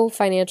 I'm no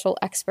financial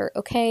expert,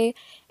 okay?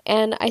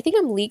 And I think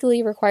I'm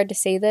legally required to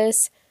say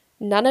this.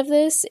 None of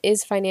this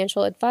is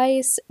financial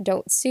advice.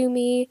 Don't sue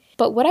me.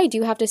 But what I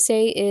do have to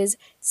say is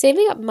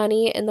saving up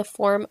money in the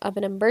form of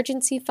an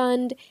emergency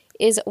fund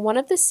is one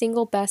of the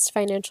single best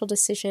financial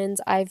decisions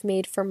I've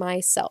made for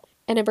myself.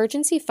 An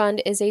emergency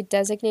fund is a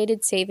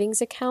designated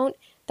savings account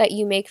that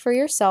you make for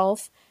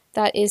yourself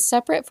that is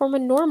separate from a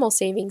normal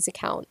savings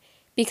account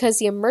because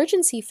the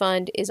emergency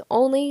fund is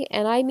only,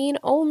 and I mean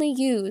only,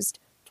 used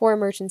for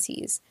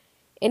emergencies.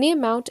 Any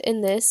amount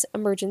in this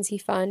emergency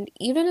fund,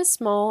 even as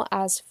small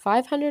as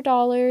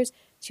 $500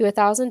 to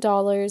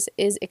 $1,000,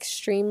 is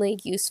extremely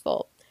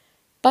useful.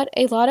 But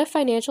a lot of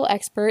financial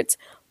experts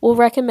will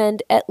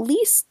recommend at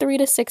least 3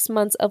 to 6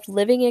 months of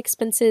living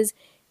expenses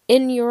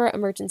in your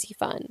emergency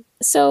fund.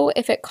 So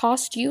if it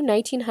costs you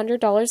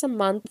 $1,900 a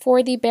month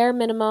for the bare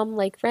minimum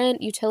like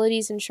rent,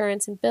 utilities,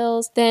 insurance, and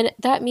bills, then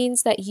that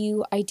means that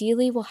you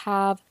ideally will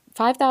have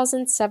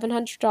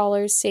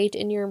 $5,700 saved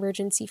in your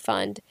emergency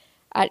fund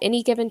at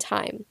any given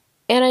time.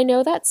 And I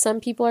know that some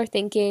people are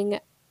thinking,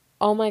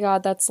 oh my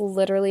God, that's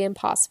literally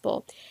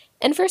impossible.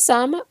 And for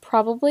some,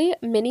 probably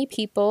many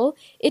people,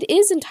 it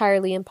is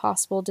entirely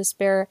impossible to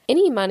spare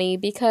any money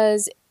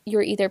because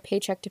you're either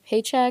paycheck to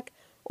paycheck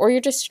or you're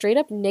just straight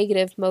up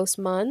negative most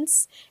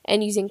months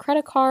and using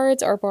credit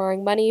cards or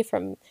borrowing money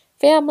from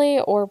family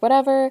or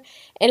whatever.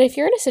 And if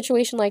you're in a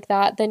situation like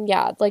that, then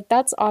yeah, like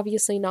that's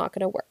obviously not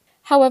going to work.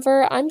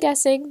 However, I'm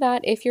guessing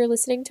that if you're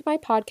listening to my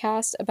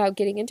podcast about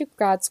getting into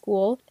grad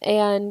school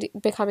and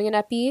becoming an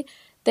epi,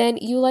 then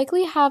you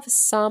likely have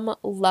some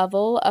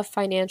level of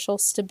financial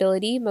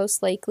stability,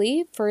 most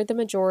likely for the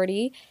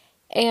majority,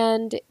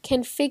 and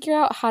can figure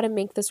out how to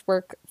make this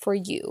work for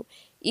you.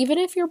 Even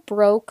if you're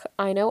broke,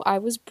 I know I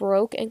was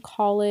broke in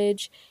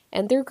college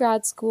and through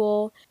grad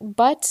school,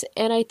 but,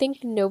 and I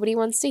think nobody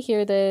wants to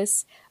hear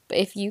this, but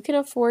if you can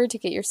afford to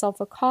get yourself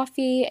a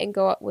coffee and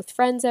go out with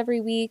friends every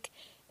week,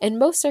 in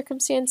most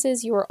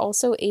circumstances, you are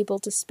also able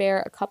to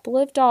spare a couple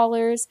of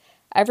dollars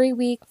every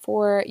week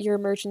for your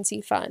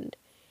emergency fund.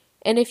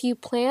 And if you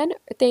plan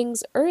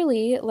things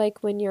early,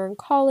 like when you're in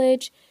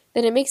college,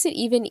 then it makes it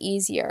even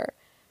easier.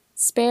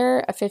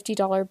 Spare a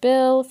 $50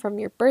 bill from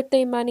your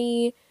birthday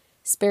money,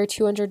 spare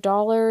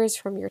 $200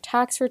 from your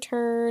tax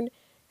return,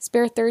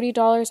 spare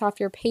 $30 off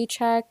your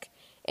paycheck,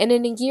 and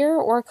in a year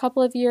or a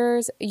couple of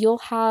years, you'll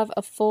have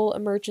a full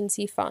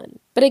emergency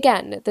fund. But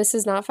again, this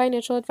is not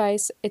financial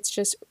advice. It's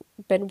just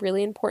been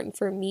really important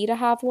for me to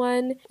have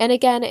one. And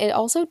again, it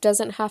also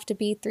doesn't have to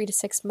be 3 to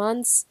 6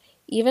 months.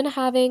 Even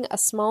having a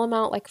small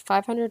amount like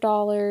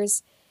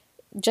 $500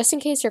 just in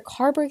case your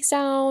car breaks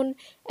down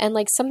and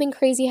like something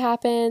crazy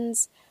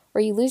happens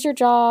or you lose your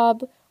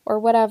job or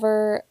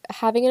whatever,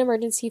 having an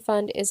emergency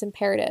fund is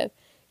imperative.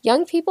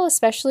 Young people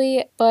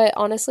especially, but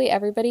honestly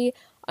everybody,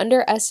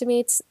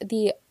 underestimates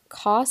the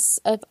costs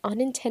of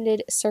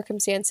unintended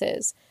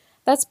circumstances.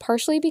 That's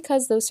partially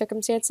because those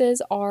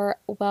circumstances are,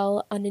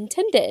 well,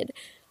 unintended.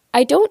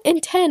 I don't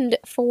intend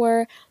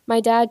for my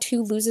dad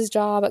to lose his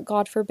job,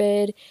 God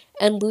forbid,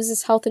 and lose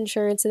his health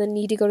insurance and then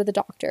need to go to the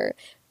doctor.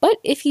 But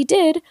if he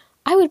did,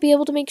 I would be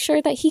able to make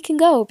sure that he can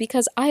go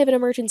because I have an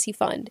emergency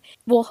fund.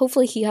 Well,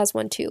 hopefully he has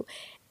one too.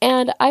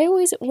 And I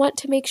always want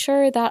to make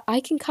sure that I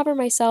can cover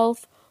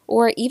myself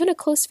or even a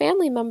close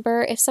family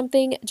member if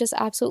something just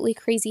absolutely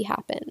crazy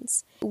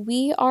happens.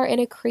 We are in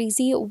a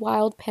crazy,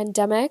 wild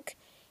pandemic,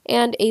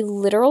 and a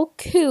literal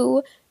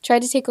coup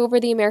tried to take over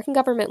the American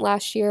government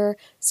last year.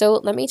 So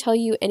let me tell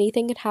you,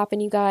 anything can happen,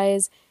 you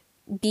guys.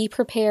 Be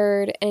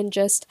prepared and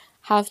just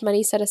have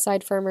money set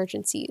aside for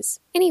emergencies.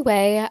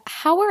 Anyway,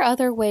 how are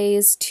other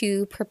ways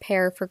to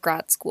prepare for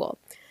grad school?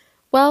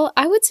 Well,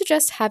 I would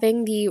suggest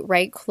having the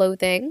right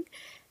clothing.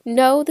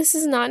 No, this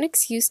is not an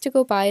excuse to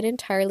go buy an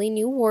entirely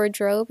new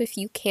wardrobe if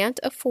you can't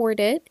afford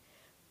it.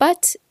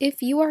 But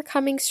if you are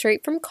coming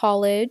straight from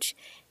college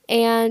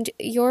and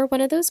you're one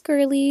of those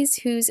girlies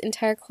whose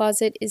entire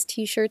closet is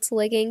t-shirts,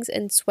 leggings,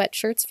 and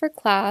sweatshirts for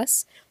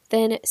class,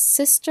 then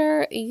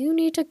sister, you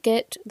need to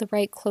get the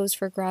right clothes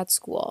for grad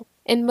school.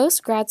 In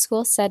most grad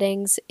school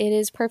settings, it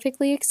is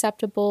perfectly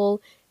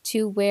acceptable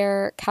to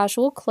wear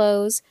casual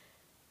clothes,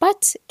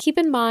 but keep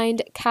in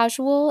mind,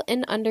 casual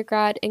in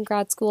undergrad and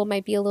grad school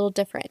might be a little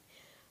different.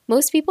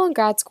 Most people in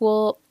grad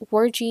school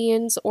wore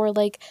jeans or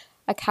like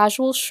a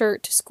casual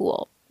shirt to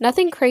school.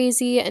 Nothing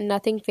crazy and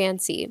nothing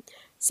fancy.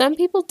 Some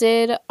people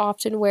did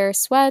often wear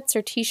sweats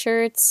or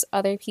t-shirts.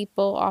 Other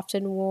people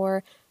often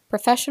wore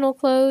professional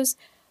clothes.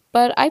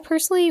 But I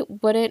personally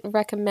wouldn't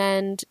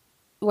recommend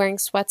wearing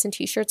sweats and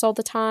t-shirts all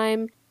the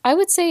time. I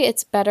would say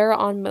it's better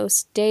on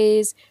most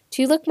days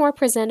to look more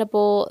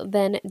presentable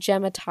than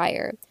gym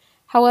attire.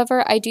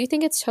 However, I do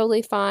think it's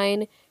totally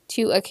fine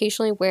to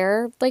occasionally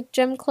wear like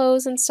gym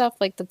clothes and stuff,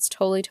 like that's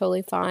totally,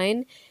 totally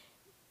fine.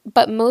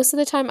 But most of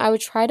the time, I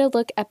would try to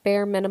look at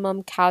bare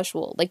minimum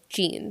casual, like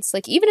jeans.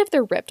 Like, even if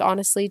they're ripped,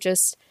 honestly,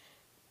 just,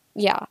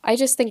 yeah, I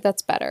just think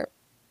that's better.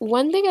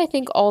 One thing I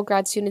think all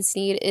grad students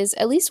need is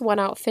at least one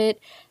outfit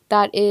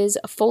that is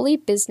fully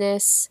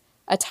business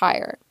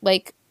attire,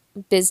 like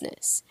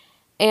business,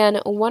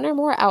 and one or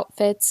more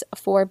outfits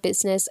for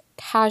business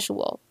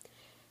casual.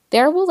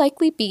 There will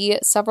likely be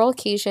several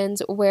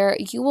occasions where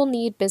you will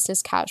need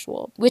business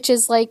casual, which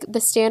is like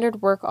the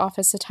standard work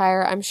office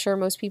attire. I'm sure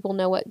most people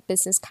know what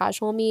business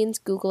casual means.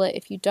 Google it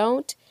if you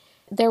don't.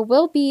 There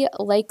will be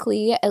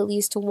likely at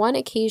least one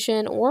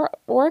occasion or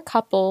a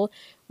couple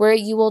where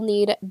you will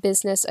need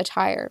business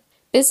attire.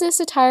 Business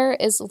attire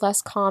is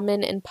less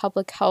common in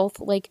public health.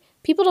 Like,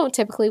 people don't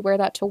typically wear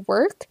that to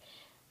work.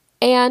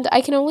 And I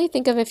can only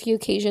think of a few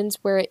occasions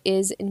where it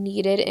is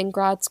needed in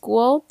grad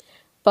school,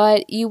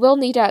 but you will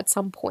need it at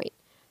some point.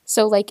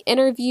 So, like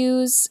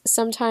interviews,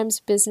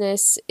 sometimes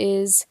business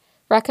is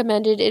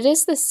recommended. It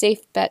is the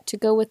safe bet to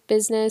go with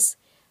business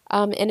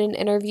in an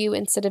interview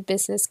instead of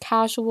business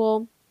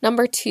casual.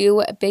 Number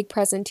two, big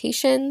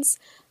presentations,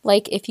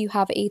 like if you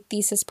have a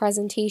thesis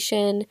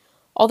presentation,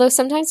 although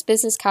sometimes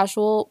business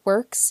casual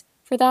works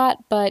for that,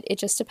 but it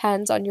just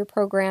depends on your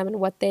program and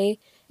what they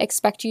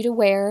expect you to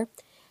wear.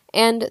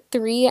 And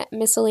three,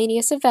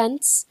 miscellaneous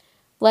events,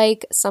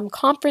 like some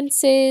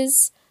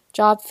conferences,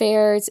 job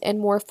fairs, and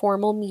more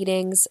formal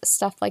meetings,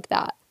 stuff like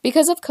that.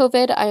 Because of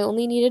COVID, I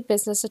only needed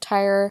business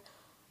attire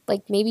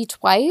like maybe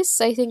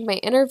twice. I think my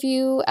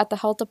interview at the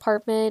health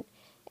department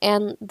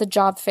and the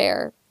job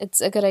fair. It's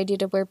a good idea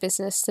to wear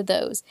business to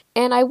those.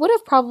 And I would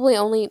have probably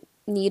only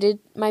needed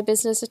my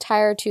business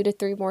attire 2 to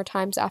 3 more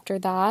times after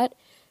that.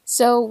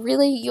 So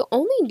really, you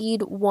only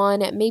need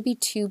one, maybe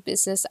two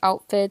business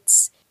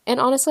outfits. And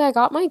honestly, I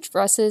got my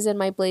dresses and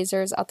my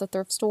blazers at the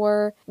thrift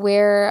store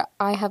where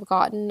I have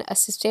gotten a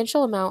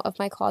substantial amount of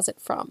my closet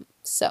from.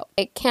 So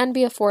it can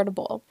be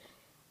affordable.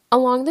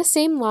 Along the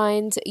same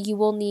lines, you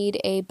will need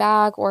a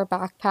bag or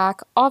backpack.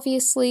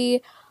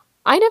 Obviously,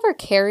 I never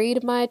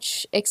carried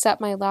much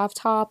except my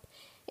laptop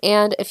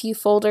and a few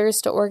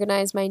folders to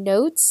organize my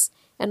notes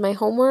and my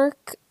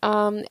homework.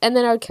 And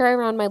then I would carry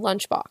around my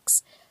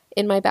lunchbox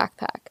in my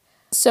backpack.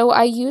 So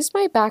I used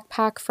my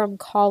backpack from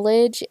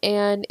college,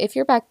 and if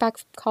your backpack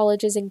from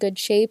college is in good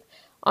shape,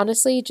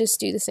 honestly, just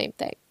do the same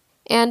thing.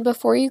 And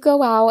before you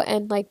go out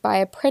and like buy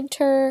a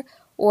printer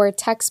or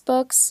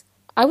textbooks,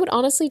 I would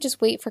honestly just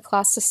wait for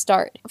class to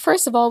start.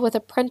 First of all, with a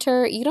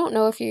printer, you don't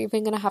know if you're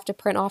even going to have to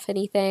print off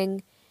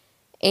anything,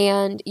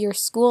 and your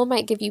school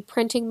might give you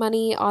printing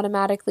money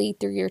automatically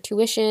through your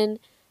tuition,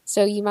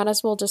 so you might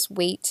as well just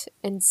wait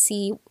and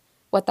see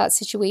what that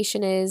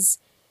situation is.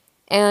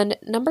 And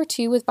number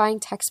two, with buying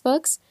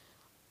textbooks,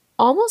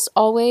 almost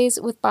always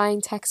with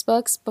buying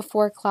textbooks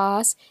before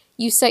class,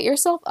 you set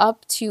yourself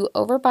up to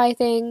overbuy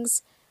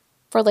things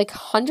for like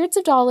hundreds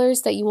of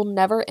dollars that you will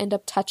never end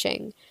up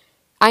touching.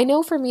 I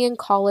know for me in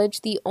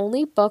college, the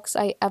only books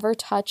I ever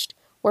touched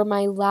were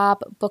my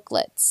lab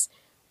booklets.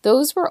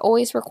 Those were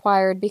always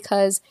required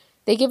because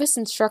they give us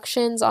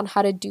instructions on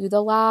how to do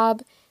the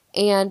lab,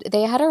 and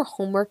they had our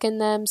homework in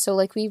them, so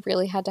like we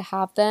really had to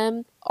have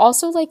them.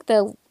 Also, like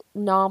the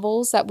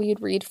novels that we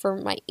would read for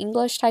my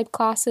English type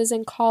classes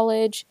in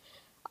college,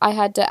 I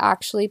had to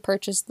actually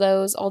purchase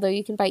those, although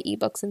you can buy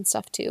ebooks and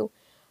stuff too.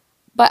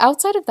 But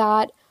outside of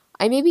that,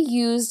 I maybe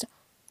used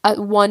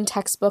one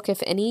textbook,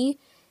 if any,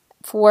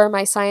 for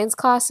my science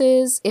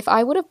classes. If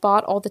I would have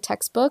bought all the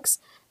textbooks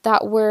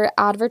that were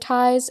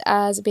advertised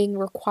as being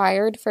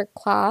required for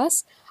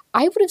class,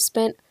 I would have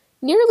spent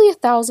nearly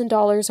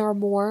 $1,000 or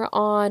more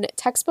on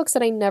textbooks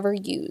that I never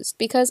used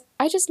because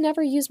I just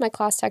never used my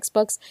class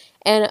textbooks,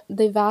 and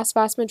the vast,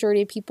 vast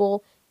majority of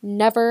people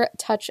never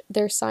touch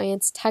their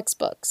science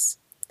textbooks.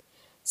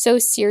 So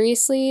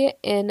seriously,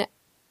 in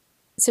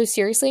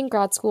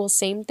grad school,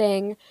 same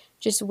thing.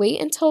 Just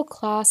wait until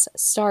class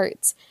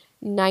starts.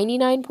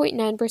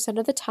 99.9%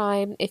 of the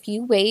time, if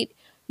you wait,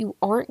 you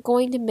aren't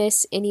going to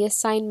miss any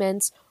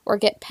assignments or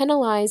get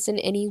penalized in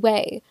any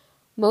way.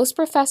 Most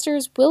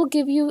professors will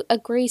give you a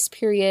grace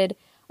period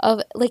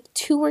of like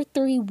 2 or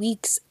 3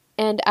 weeks,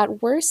 and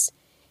worst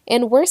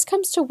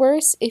comes to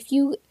worst, if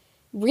you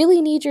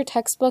really need your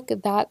textbook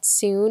that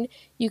soon,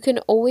 you can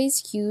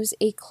always use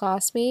a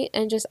classmate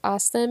and just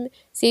ask them,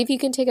 see if you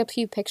can take a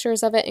few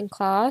pictures of it in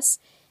class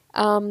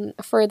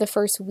for the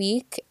first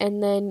week,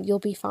 and then you'll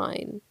be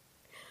fine.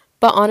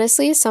 But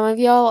honestly, some of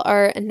y'all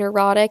are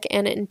neurotic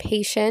and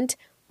impatient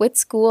with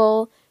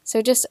school,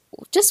 so just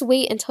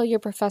wait until your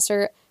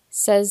professor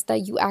says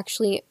that you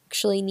actually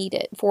need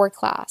it for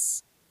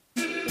class.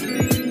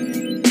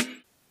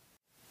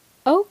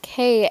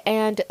 Okay,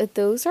 and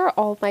those are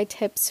all my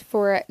tips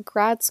for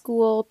grad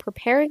school,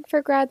 preparing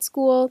for grad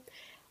school.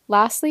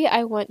 Lastly,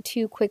 I want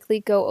to quickly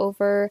go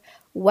over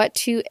what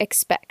to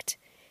expect.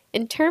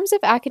 In terms of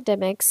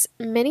academics,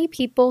 many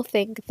people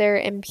think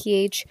their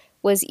MPH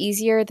was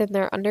easier than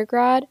their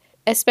undergrad,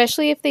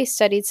 especially if they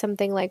studied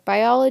something like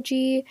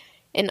biology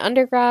in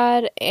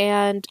undergrad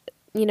and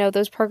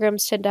those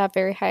programs tend to have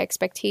very high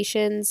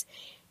expectations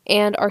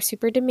and are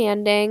super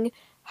demanding.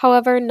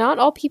 However, not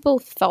all people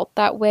felt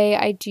that way.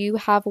 I do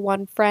have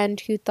one friend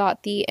who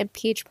thought the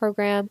MPH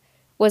program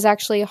was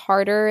actually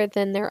harder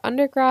than their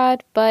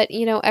undergrad, but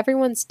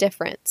everyone's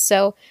different.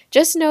 So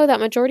just know that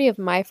majority of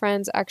my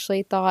friends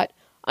actually thought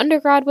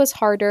undergrad was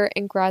harder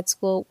and grad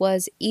school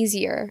was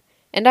easier.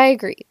 And I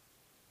agree.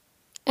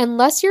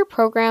 Unless your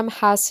program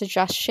has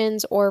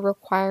suggestions or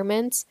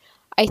requirements,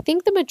 I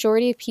think the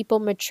majority of people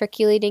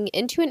matriculating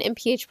into an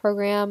MPH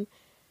program,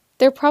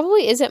 there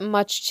probably isn't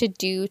much to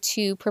do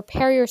to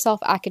prepare yourself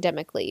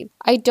academically.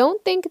 I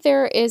don't think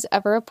there is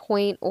ever a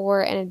point or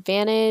an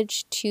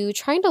advantage to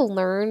trying to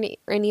learn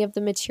any of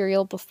the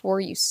material before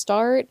you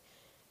start.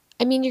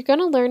 I mean, you're going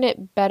to learn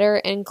it better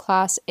in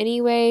class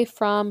anyway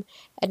from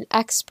an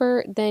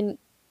expert than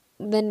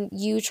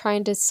you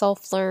trying to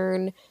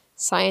self-learn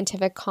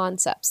scientific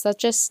concepts. That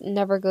just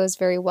never goes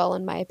very well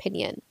in my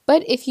opinion.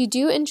 But if you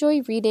do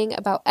enjoy reading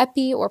about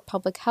epi or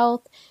public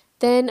health,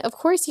 then of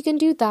course you can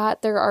do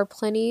that. There are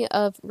plenty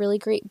of really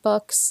great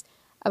books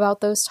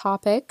about those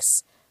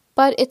topics,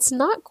 but it's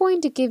not going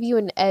to give you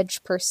an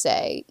edge per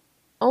se.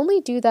 Only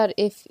do that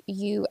if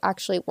you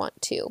actually want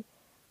to.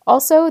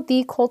 Also,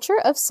 the culture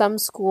of some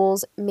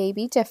schools may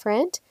be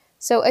different.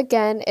 So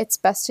again, it's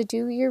best to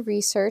do your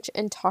research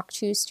and talk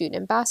to student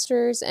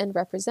ambassadors and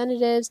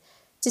representatives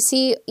to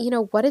see,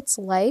 what it's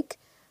like.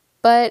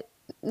 But,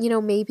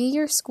 maybe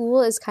your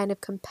school is kind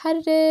of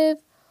competitive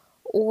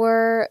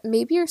or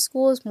maybe your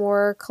school is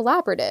more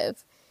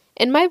collaborative.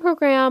 In my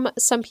program,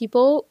 some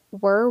people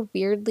were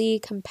weirdly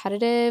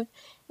competitive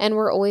and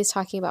were always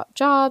talking about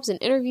jobs and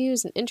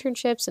interviews and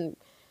internships and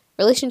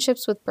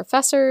relationships with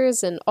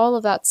professors and all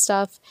of that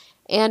stuff.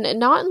 And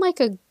not in like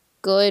a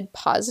good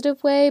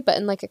positive way, but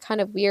in like a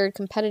kind of weird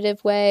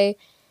competitive way.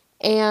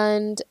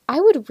 And I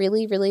would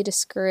really, really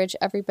discourage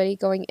everybody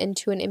going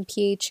into an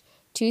MPH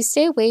to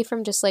stay away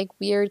from just like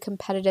weird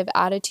competitive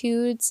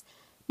attitudes.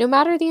 No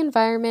matter the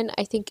environment,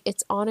 I think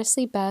it's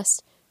honestly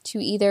best to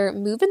either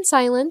move in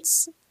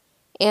silence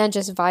and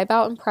just vibe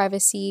out in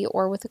privacy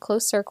or with a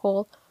close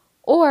circle,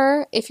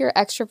 or if you're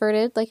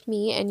extroverted like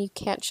me and you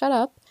can't shut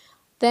up,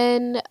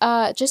 then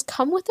just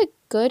come with a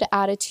good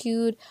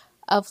attitude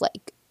of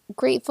like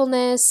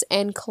gratefulness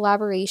and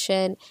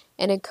collaboration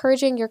and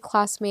encouraging your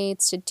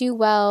classmates to do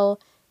well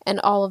and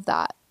all of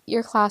that.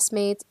 Your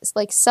classmates,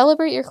 like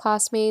celebrate your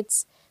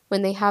classmates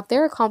when they have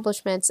their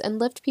accomplishments and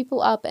lift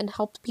people up and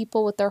help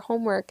people with their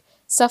homework,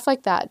 stuff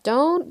like that.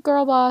 Don't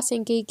girl boss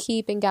and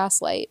gatekeep and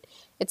gaslight.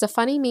 It's a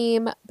funny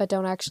meme, but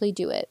don't actually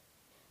do it.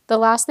 The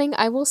last thing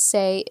I will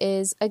say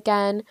is,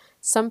 again,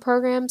 some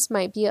programs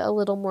might be a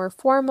little more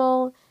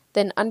formal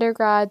than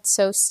undergrad,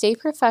 so stay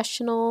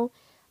professional,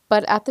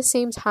 but at the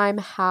same time,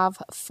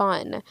 have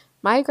fun.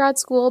 My grad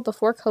school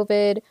before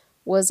COVID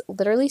was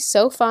literally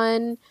so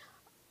fun.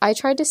 I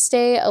tried to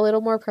stay a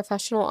little more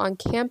professional on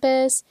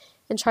campus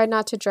and tried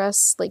not to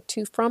dress like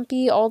too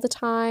frumpy all the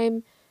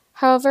time.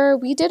 However,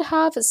 we did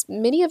have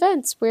many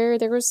events where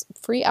there was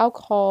free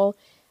alcohol,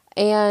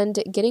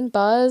 and getting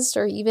buzzed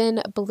or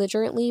even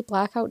belligerently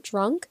blackout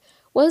drunk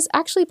was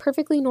actually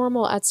perfectly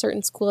normal at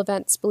certain school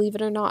events, believe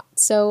it or not.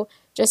 So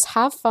just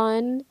have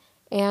fun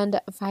and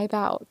vibe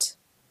out.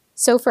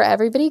 So for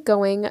everybody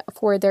going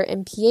for their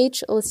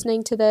MPH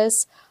listening to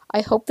this,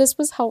 I hope this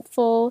was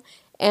helpful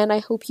and I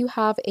hope you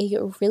have a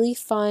really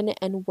fun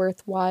and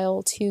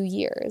worthwhile 2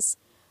 years.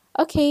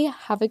 Okay,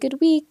 have a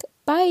good week.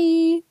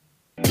 Bye.